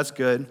Jesus, that's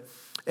good,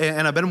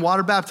 and I've been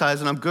water baptized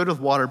and I'm good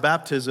with water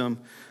baptism.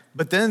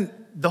 But then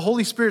the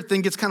Holy Spirit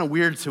thing gets kind of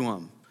weird to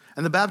them.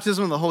 And the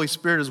baptism of the Holy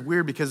Spirit is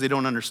weird because they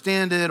don't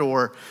understand it,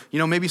 or,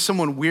 maybe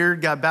someone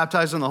weird got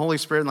baptized in the Holy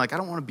Spirit and like, I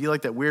don't want to be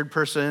like that weird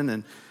person.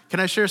 And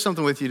can I share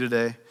something with you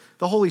today?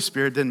 The Holy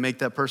Spirit didn't make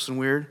that person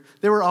weird.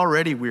 They were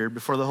already weird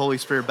before the Holy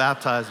Spirit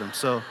baptized them.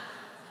 So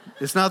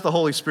it's not the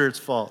Holy Spirit's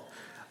fault.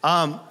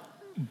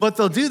 But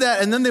they'll do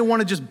that, and then they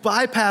want to just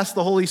bypass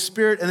the Holy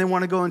Spirit, and they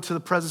want to go into the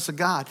presence of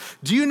God.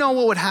 Do you know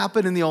what would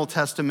happen in the Old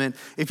Testament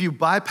if you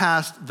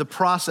bypassed the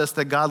process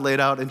that God laid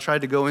out and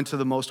tried to go into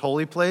the most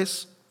holy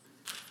place?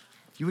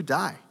 You would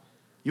die.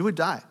 You would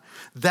die.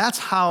 That's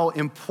how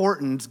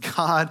important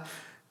God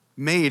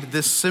made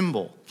this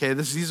symbol. Okay,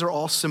 these are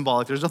all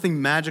symbolic. There's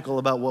nothing magical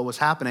about what was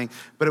happening,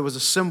 but it was a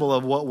symbol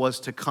of what was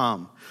to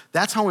come.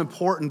 That's how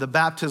important the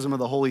baptism of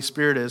the Holy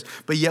Spirit is,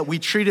 but yet we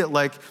treat it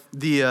like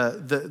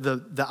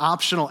the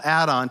optional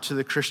add-on to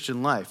the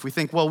Christian life. We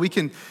think, well, we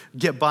can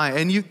get by.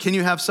 And can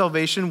you have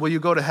salvation? Will you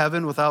go to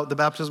heaven without the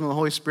baptism of the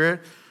Holy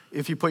Spirit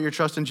if you put your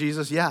trust in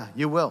Jesus? Yeah,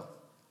 you will.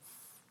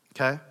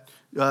 Okay?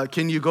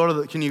 Can you go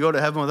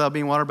to heaven without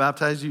being water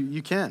baptized?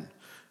 You can.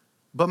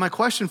 But my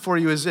question for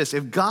you is this: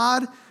 if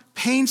God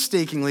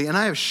painstakingly, and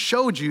I have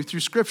showed you through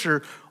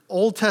Scripture,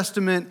 Old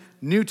Testament,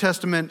 New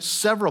Testament,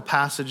 several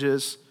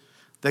passages,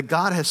 that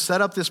God has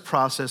set up this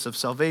process of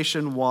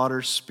salvation,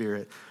 water,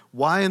 Spirit,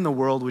 why in the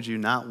world would you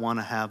not want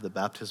to have the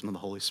baptism of the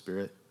Holy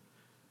Spirit?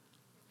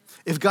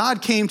 If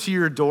God came to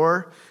your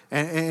door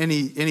and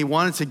he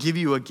wanted to give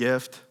you a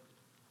gift,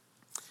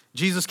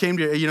 Jesus came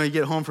to you, you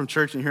get home from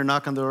church and you hear a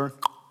knock on the door.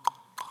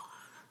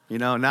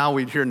 Now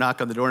we hear a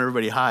knock on the door and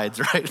everybody hides,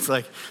 right? It's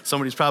like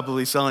somebody's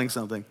probably selling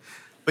something.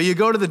 But you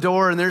go to the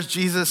door and there's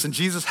Jesus, and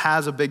Jesus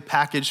has a big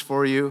package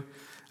for you.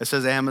 It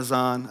says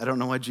Amazon. I don't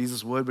know why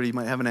Jesus would, but he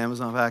might have an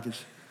Amazon package.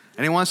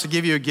 And he wants to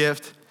give you a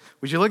gift.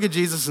 Would you look at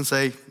Jesus and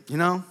say,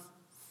 I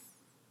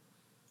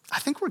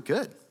think we're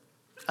good.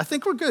 I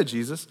think we're good,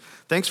 Jesus.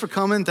 Thanks for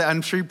coming.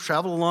 I'm sure you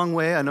traveled a long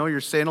way. I know your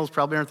sandals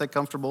probably aren't that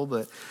comfortable,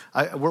 but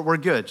we're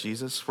good,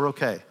 Jesus. We're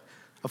okay.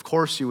 Of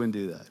course you wouldn't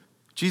do that.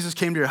 Jesus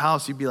came to your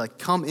house, you'd be like,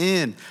 come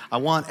in. I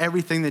want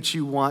everything that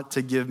you want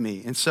to give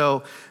me. And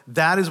so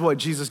that is what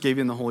Jesus gave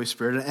you in the Holy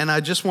Spirit. And I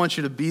just want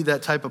you to be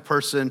that type of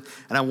person.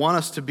 And I want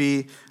us to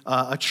be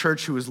a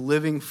church who is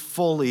living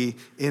fully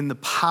in the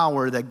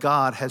power that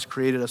God has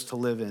created us to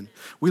live in.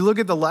 We look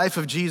at the life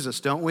of Jesus,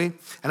 don't we?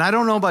 And I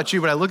don't know about you,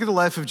 but I look at the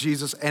life of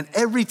Jesus, and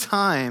every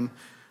time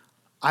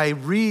I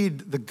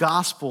read the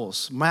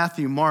Gospels,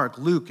 Matthew, Mark,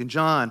 Luke, and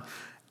John,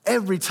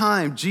 every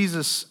time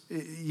Jesus,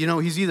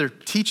 he's either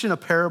teaching a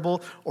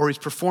parable or he's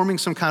performing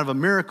some kind of a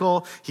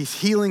miracle, he's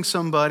healing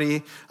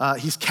somebody,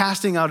 he's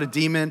casting out a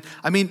demon.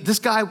 I mean, this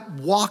guy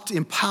walked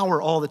in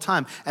power all the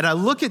time. And I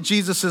look at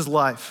Jesus's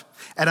life,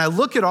 and I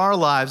look at our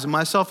lives, and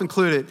myself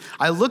included,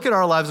 I look at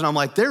our lives and I'm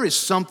like, there is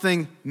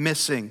something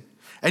missing.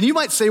 And you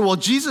might say, well,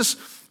 Jesus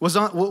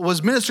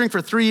was ministering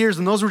for 3 years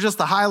and those were just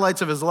the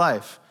highlights of his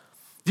life.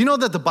 Do you know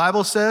that the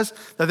Bible says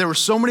that there were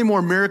so many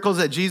more miracles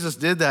that Jesus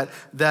did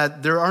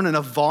that there aren't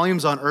enough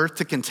volumes on earth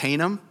to contain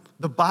them?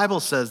 The Bible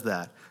says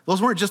that.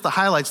 Those weren't just the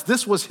highlights.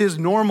 This was his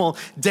normal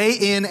day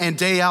in and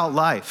day out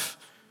life.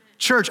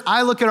 Church,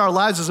 I look at our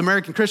lives as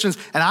American Christians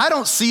and I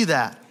don't see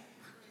that.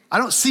 I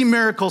don't see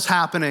miracles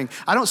happening.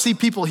 I don't see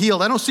people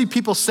healed. I don't see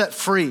people set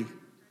free.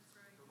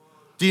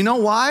 Do you know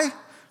why?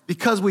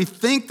 Because we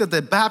think that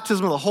the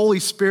baptism of the Holy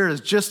Spirit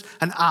is just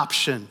an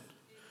option.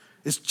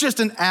 It's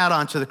just an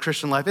add-on to the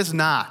Christian life. It's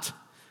not.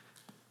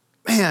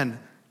 Man,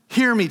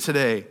 hear me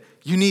today.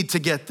 You need to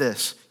get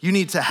this. You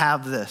need to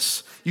have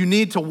this. You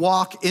need to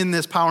walk in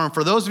this power. And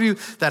for those of you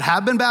that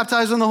have been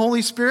baptized in the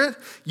Holy Spirit,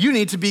 you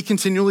need to be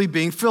continually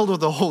being filled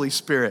with the Holy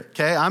Spirit,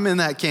 okay? I'm in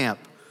that camp.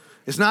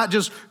 It's not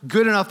just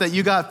good enough that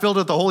you got filled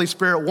with the Holy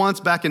Spirit once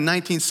back in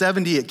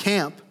 1970 at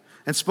camp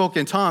and spoke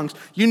in tongues.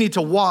 You need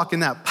to walk in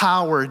that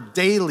power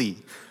daily,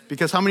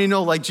 because how many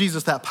know, like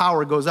Jesus, that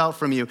power goes out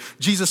from you?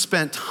 Jesus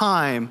spent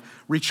time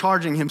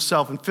recharging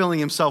himself and filling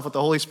himself with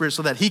the Holy Spirit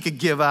so that he could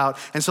give out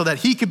and so that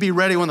he could be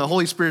ready when the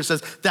Holy Spirit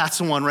says, that's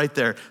the one right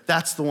there.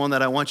 That's the one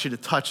that I want you to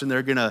touch and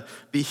they're gonna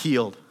be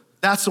healed.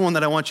 That's the one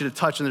that I want you to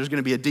touch and there's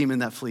gonna be a demon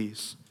that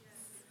flees.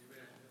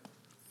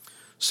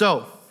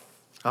 So,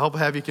 I hope I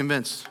have you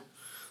convinced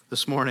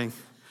this morning.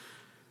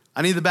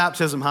 I need the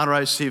baptism. How do I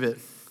receive it?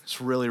 It's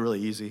really,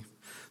 really easy.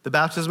 The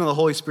baptism of the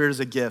Holy Spirit is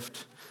a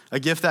gift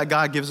that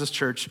God gives us,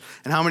 church.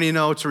 And how many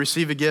know to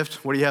receive a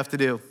gift, what do you have to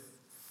do?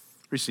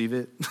 Receive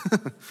it.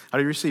 How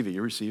do you receive it?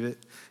 You receive it.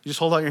 You just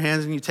hold out your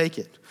hands and you take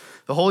it.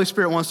 The Holy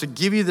Spirit wants to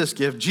give you this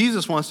gift.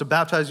 Jesus wants to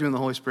baptize you in the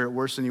Holy Spirit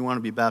worse than you want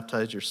to be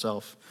baptized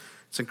yourself.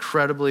 It's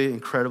incredibly,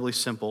 incredibly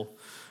simple.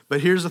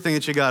 But here's the thing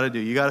that you got to do.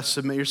 You got to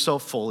submit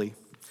yourself fully.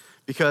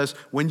 Because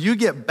when you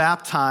get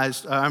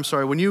baptized,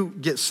 when you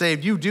get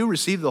saved, you do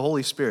receive the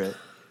Holy Spirit.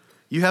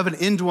 You have an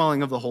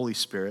indwelling of the Holy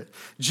Spirit.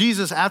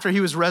 Jesus, after he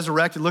was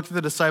resurrected, looked at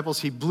the disciples,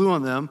 he blew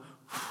on them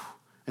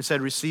and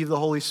said, receive the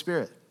Holy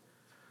Spirit.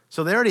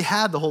 So they already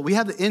had we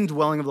had the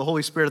indwelling of the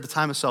Holy Spirit at the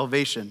time of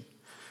salvation.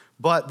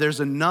 But there's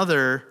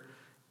another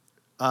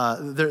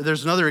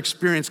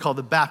experience called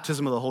the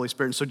baptism of the Holy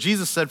Spirit. And so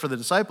Jesus said for the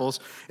disciples,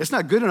 it's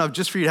not good enough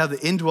just for you to have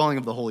the indwelling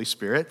of the Holy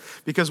Spirit,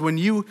 because when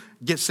you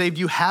get saved,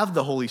 you have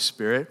the Holy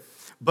Spirit.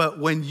 But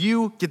when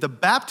you get the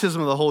baptism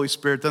of the Holy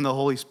Spirit, then the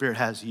Holy Spirit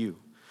has you.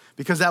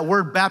 Because that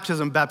word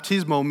baptism,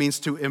 baptismo, means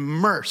to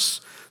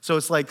immerse. So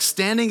it's like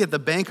standing at the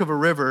bank of a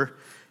river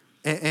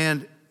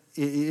and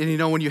you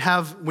know, when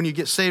you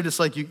get saved, it's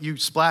like you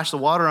splash the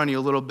water on you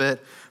a little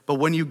bit. But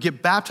when you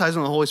get baptized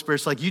in the Holy Spirit,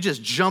 it's like you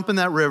just jump in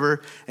that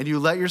river and you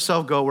let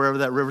yourself go wherever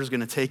that river is going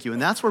to take you.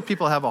 And that's where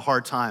people have a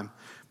hard time.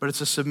 But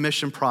it's a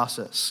submission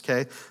process,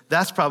 okay?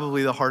 That's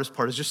probably the hardest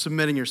part, is just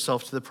submitting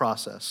yourself to the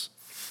process.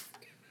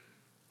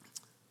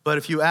 But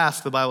if you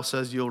ask, the Bible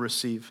says you'll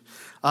receive.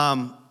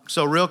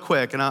 So real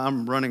quick, and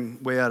I'm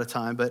running way out of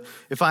time, but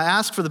if I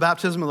ask for the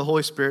baptism of the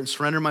Holy Spirit and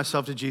surrender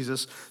myself to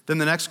Jesus, then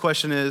the next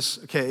question is,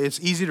 okay, it's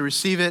easy to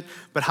receive it,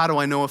 but how do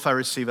I know if I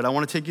receive it? I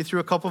want to take you through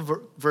a couple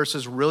of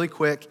verses really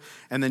quick,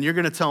 and then you're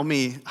going to tell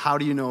me, how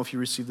do you know if you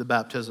received the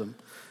baptism?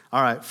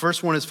 All right,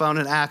 first one is found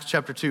in Acts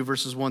chapter 2,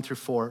 verses 1 through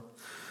 4.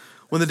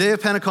 When the day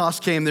of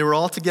Pentecost came, they were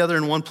all together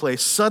in one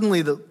place.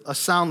 Suddenly, a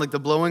sound like the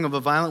blowing of a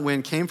violent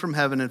wind came from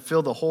heaven and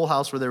filled the whole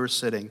house where they were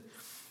sitting.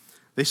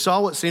 They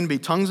saw what seemed to be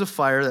tongues of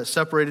fire that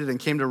separated and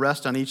came to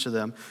rest on each of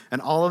them.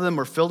 And all of them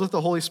were filled with the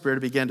Holy Spirit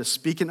and began to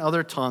speak in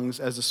other tongues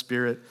as the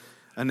Spirit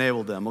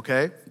enabled them,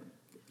 okay?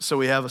 So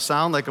we have a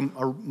sound like a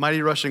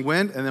mighty rushing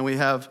wind, and then we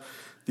have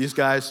these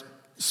guys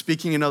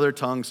speaking in other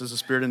tongues as the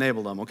Spirit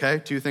enabled them,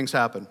 okay? Two things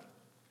happen.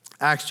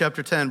 Acts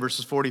chapter 10,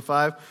 verses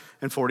 45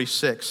 and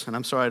 46. And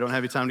I'm sorry I don't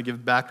have time to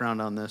give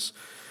background on this,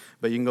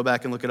 but you can go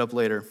back and look it up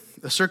later.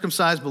 The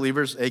circumcised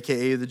believers,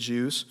 a.k.a. the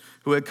Jews,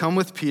 who had come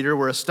with Peter,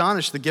 were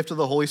astonished the gift of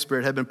the Holy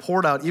Spirit had been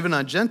poured out even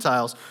on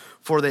Gentiles,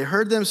 for they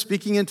heard them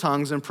speaking in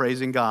tongues and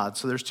praising God.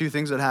 So there's two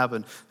things that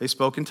happened. They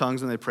spoke in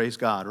tongues and they praised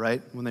God,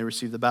 right, when they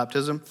received the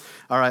baptism.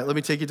 All right, let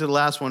me take you to the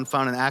last one,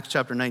 found in Acts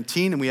chapter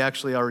 19, and we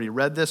actually already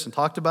read this and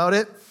talked about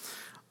it.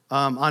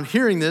 On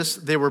hearing this,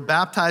 they were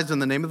baptized in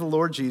the name of the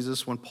Lord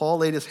Jesus. When Paul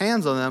laid his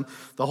hands on them,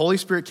 the Holy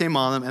Spirit came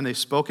on them, and they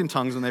spoke in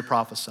tongues and they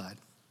prophesied.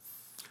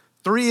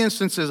 3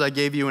 instances I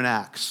gave you in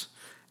Acts.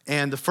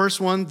 And the first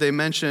one, they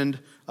mentioned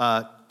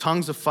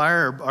tongues of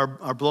fire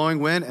or blowing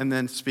wind and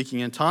then speaking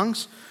in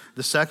tongues.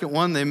 The second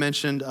one, they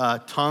mentioned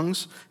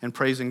tongues and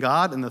praising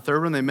God. And the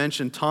third one, they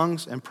mentioned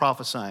tongues and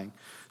prophesying.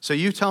 So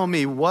you tell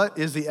me, what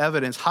is the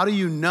evidence? How do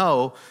you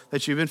know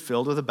that you've been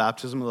filled with the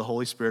baptism of the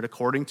Holy Spirit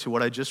according to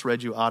what I just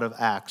read you out of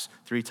Acts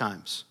 3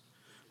 times?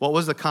 What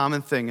was the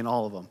common thing in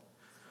all of them?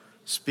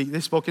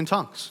 They spoke in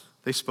tongues.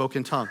 They spoke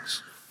in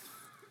tongues.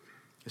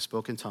 They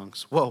spoke in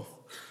tongues. Whoa,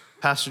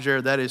 Pastor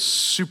Jared, that is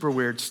super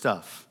weird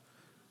stuff.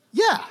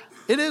 Yeah,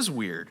 it is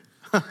weird.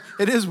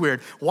 It is weird.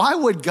 Why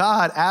would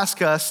God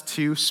ask us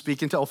to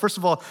speak in tongues? Well, first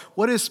of all,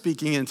 what is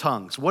speaking in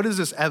tongues? What is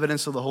this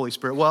evidence of the Holy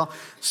Spirit? Well,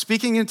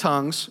 speaking in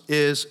tongues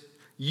is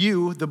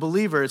you, the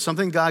believer. It's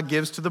something God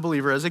gives to the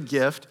believer as a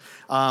gift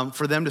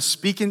for them to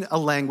speak in a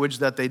language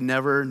that they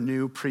never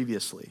knew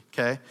previously,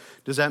 okay?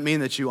 Does that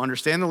mean that you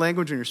understand the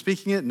language when you're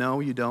speaking it?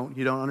 No, you don't.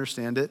 You don't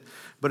understand it.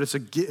 But it's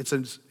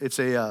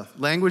a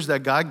language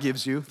that God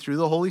gives you through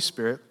the Holy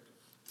Spirit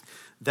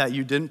that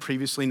you didn't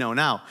previously know.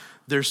 Now,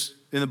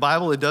 in the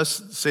Bible, it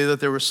does say that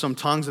there were some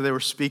tongues that they were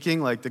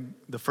speaking, like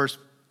the first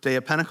day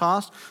of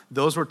Pentecost,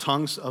 those were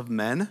tongues of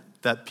men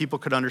that people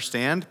could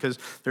understand, because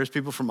there's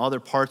people from other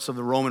parts of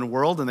the Roman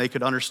world and they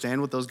could understand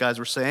what those guys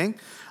were saying.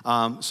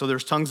 So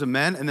there's tongues of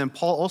men. And then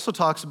Paul also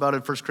talks about in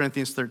 1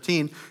 Corinthians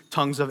 13,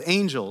 tongues of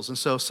angels. And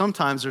so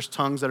sometimes there's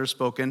tongues that are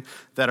spoken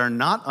that are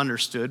not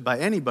understood by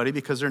anybody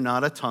because they're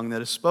not a tongue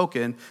that is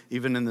spoken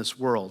even in this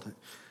world.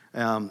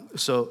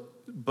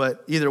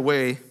 But either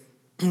way,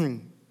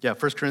 1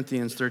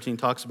 Corinthians 13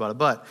 talks about it.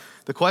 But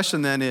the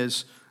question then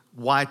is,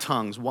 why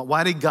tongues?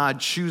 Why did God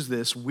choose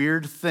this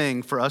weird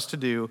thing for us to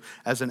do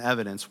as an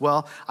evidence?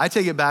 Well, I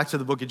take it back to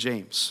the book of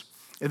James.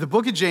 In the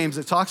book of James,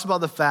 it talks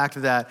about the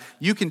fact that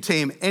you can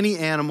tame any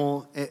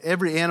animal.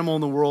 Every animal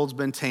in the world's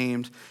been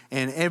tamed,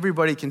 and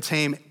everybody can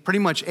tame pretty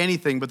much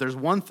anything, but there's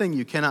one thing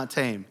you cannot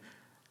tame.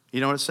 You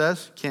know what it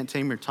says? You can't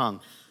tame your tongue.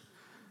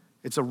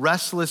 It's a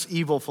restless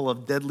evil full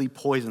of deadly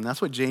poison.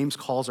 That's what James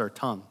calls our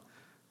tongue.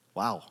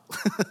 Wow.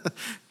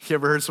 You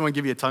ever heard someone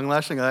give you a tongue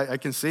lashing? I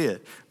can see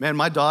it. Man,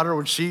 my daughter,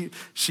 when she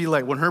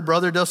when her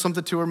brother does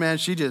something to her, man,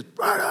 she just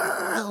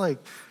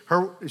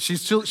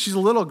she's a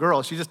little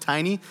girl. She's just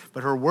tiny,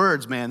 but her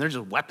words, man, they're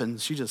just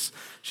weapons. She just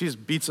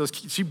beats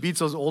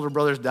those older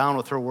brothers down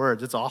with her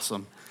words. It's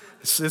awesome.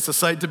 It's a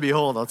sight to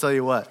behold, I'll tell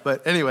you what.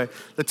 But anyway,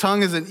 the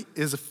tongue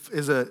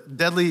is a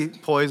deadly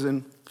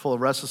poison full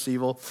of restless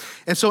evil.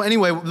 And so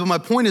anyway, my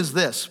point is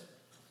this.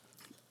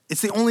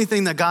 It's the only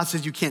thing that God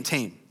says you can't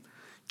tame.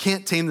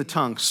 Can't tame the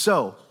tongue.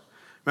 So,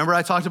 remember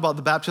I talked about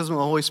the baptism of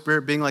the Holy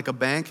Spirit being like a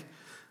bank?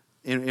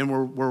 And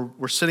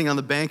we're sitting on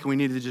the bank and we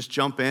need to just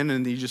jump in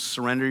and you just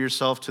surrender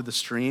yourself to the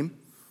stream,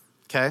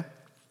 okay?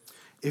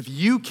 If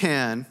you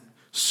can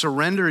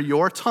surrender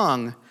your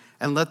tongue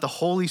and let the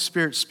Holy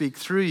Spirit speak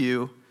through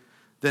you,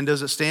 then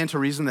does it stand to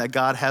reason that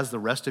God has the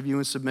rest of you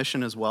in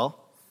submission as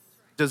well?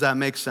 Does that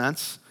make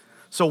sense?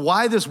 So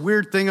why this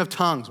weird thing of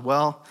tongues?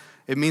 Well,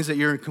 it means that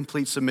you're in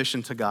complete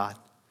submission to God.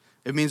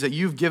 It means that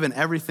you've given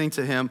everything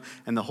to him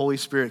and the Holy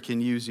Spirit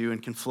can use you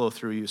and can flow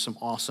through you some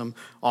awesome,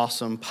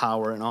 awesome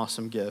power and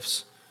awesome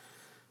gifts.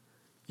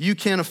 You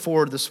can't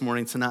afford this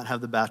morning to not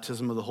have the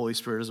baptism of the Holy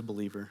Spirit as a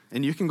believer.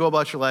 And you can go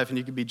about your life and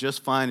you can be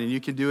just fine and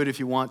you can do it if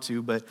you want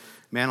to, but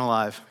man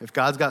alive, if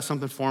God's got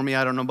something for me,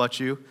 I don't know about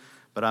you,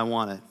 but I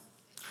want it.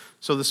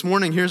 So this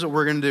morning, here's what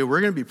we're going to do.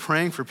 We're going to be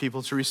praying for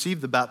people to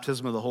receive the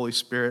baptism of the Holy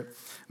Spirit.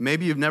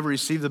 Maybe you've never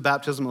received the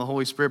baptism of the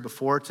Holy Spirit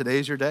before.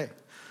 Today's your day.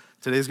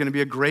 Today's going to be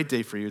a great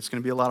day for you. It's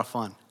going to be a lot of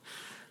fun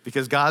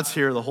because God's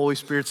here, the Holy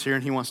Spirit's here,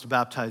 and he wants to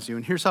baptize you.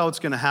 And here's how it's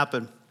going to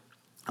happen.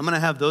 I'm going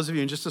to have those of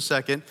you in just a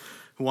second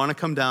who want to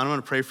come down. I'm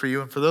going to pray for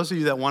you. And for those of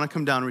you that want to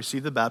come down and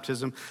receive the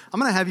baptism, I'm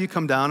going to have you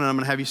come down and I'm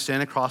going to have you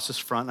stand across this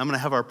front. I'm going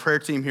to have our prayer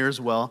team here as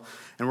well,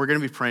 and we're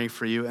going to be praying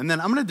for you. And then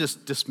I'm going to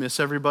just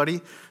dismiss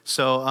everybody.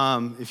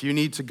 So if you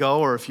need to go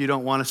or if you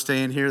don't want to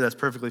stay in here, that's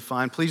perfectly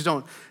fine. Please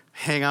don't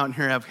hang out in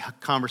here and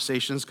have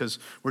conversations because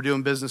we're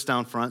doing business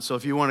down front. So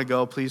if you want to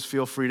go, please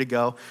feel free to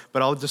go.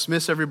 But I'll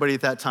dismiss everybody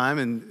at that time,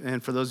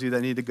 and for those of you that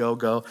need to go,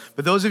 go.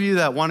 But those of you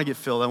that want to get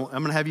filled, I'm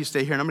going to have you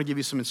stay here, and I'm going to give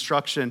you some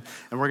instruction,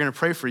 and we're going to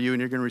pray for you, and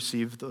you're going to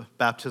receive the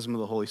baptism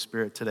of the Holy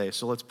Spirit today.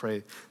 So let's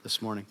pray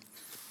this morning.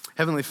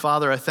 Heavenly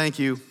Father, I thank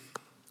you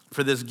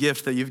for this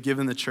gift that you've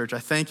given the church. I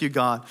thank you,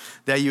 God,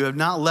 that you have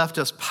not left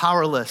us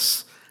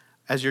powerless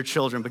as your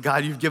children, but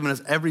God, you've given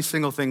us every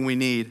single thing we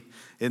need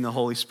in the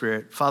Holy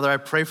Spirit. Father, I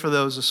pray for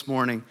those this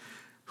morning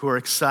who are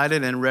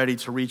excited and ready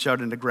to reach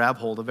out and to grab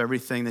hold of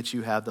everything that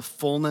you have, the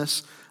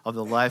fullness of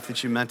the life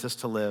that you meant us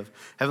to live.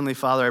 Heavenly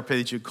Father, I pray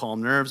that you'd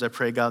calm nerves. I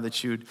pray, God,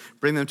 that you'd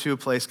bring them to a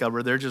place, God,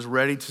 where they're just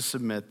ready to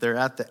submit. They're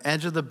at the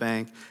edge of the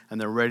bank,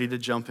 and they're ready to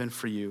jump in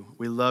for you.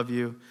 We love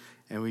you,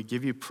 and we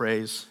give you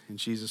praise in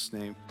Jesus'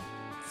 name.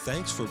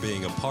 Thanks for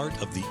being a part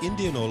of the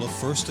Indianola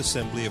First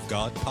Assembly of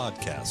God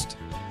podcast.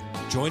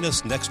 Join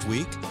us next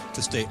week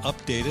to stay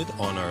updated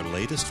on our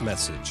latest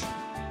message.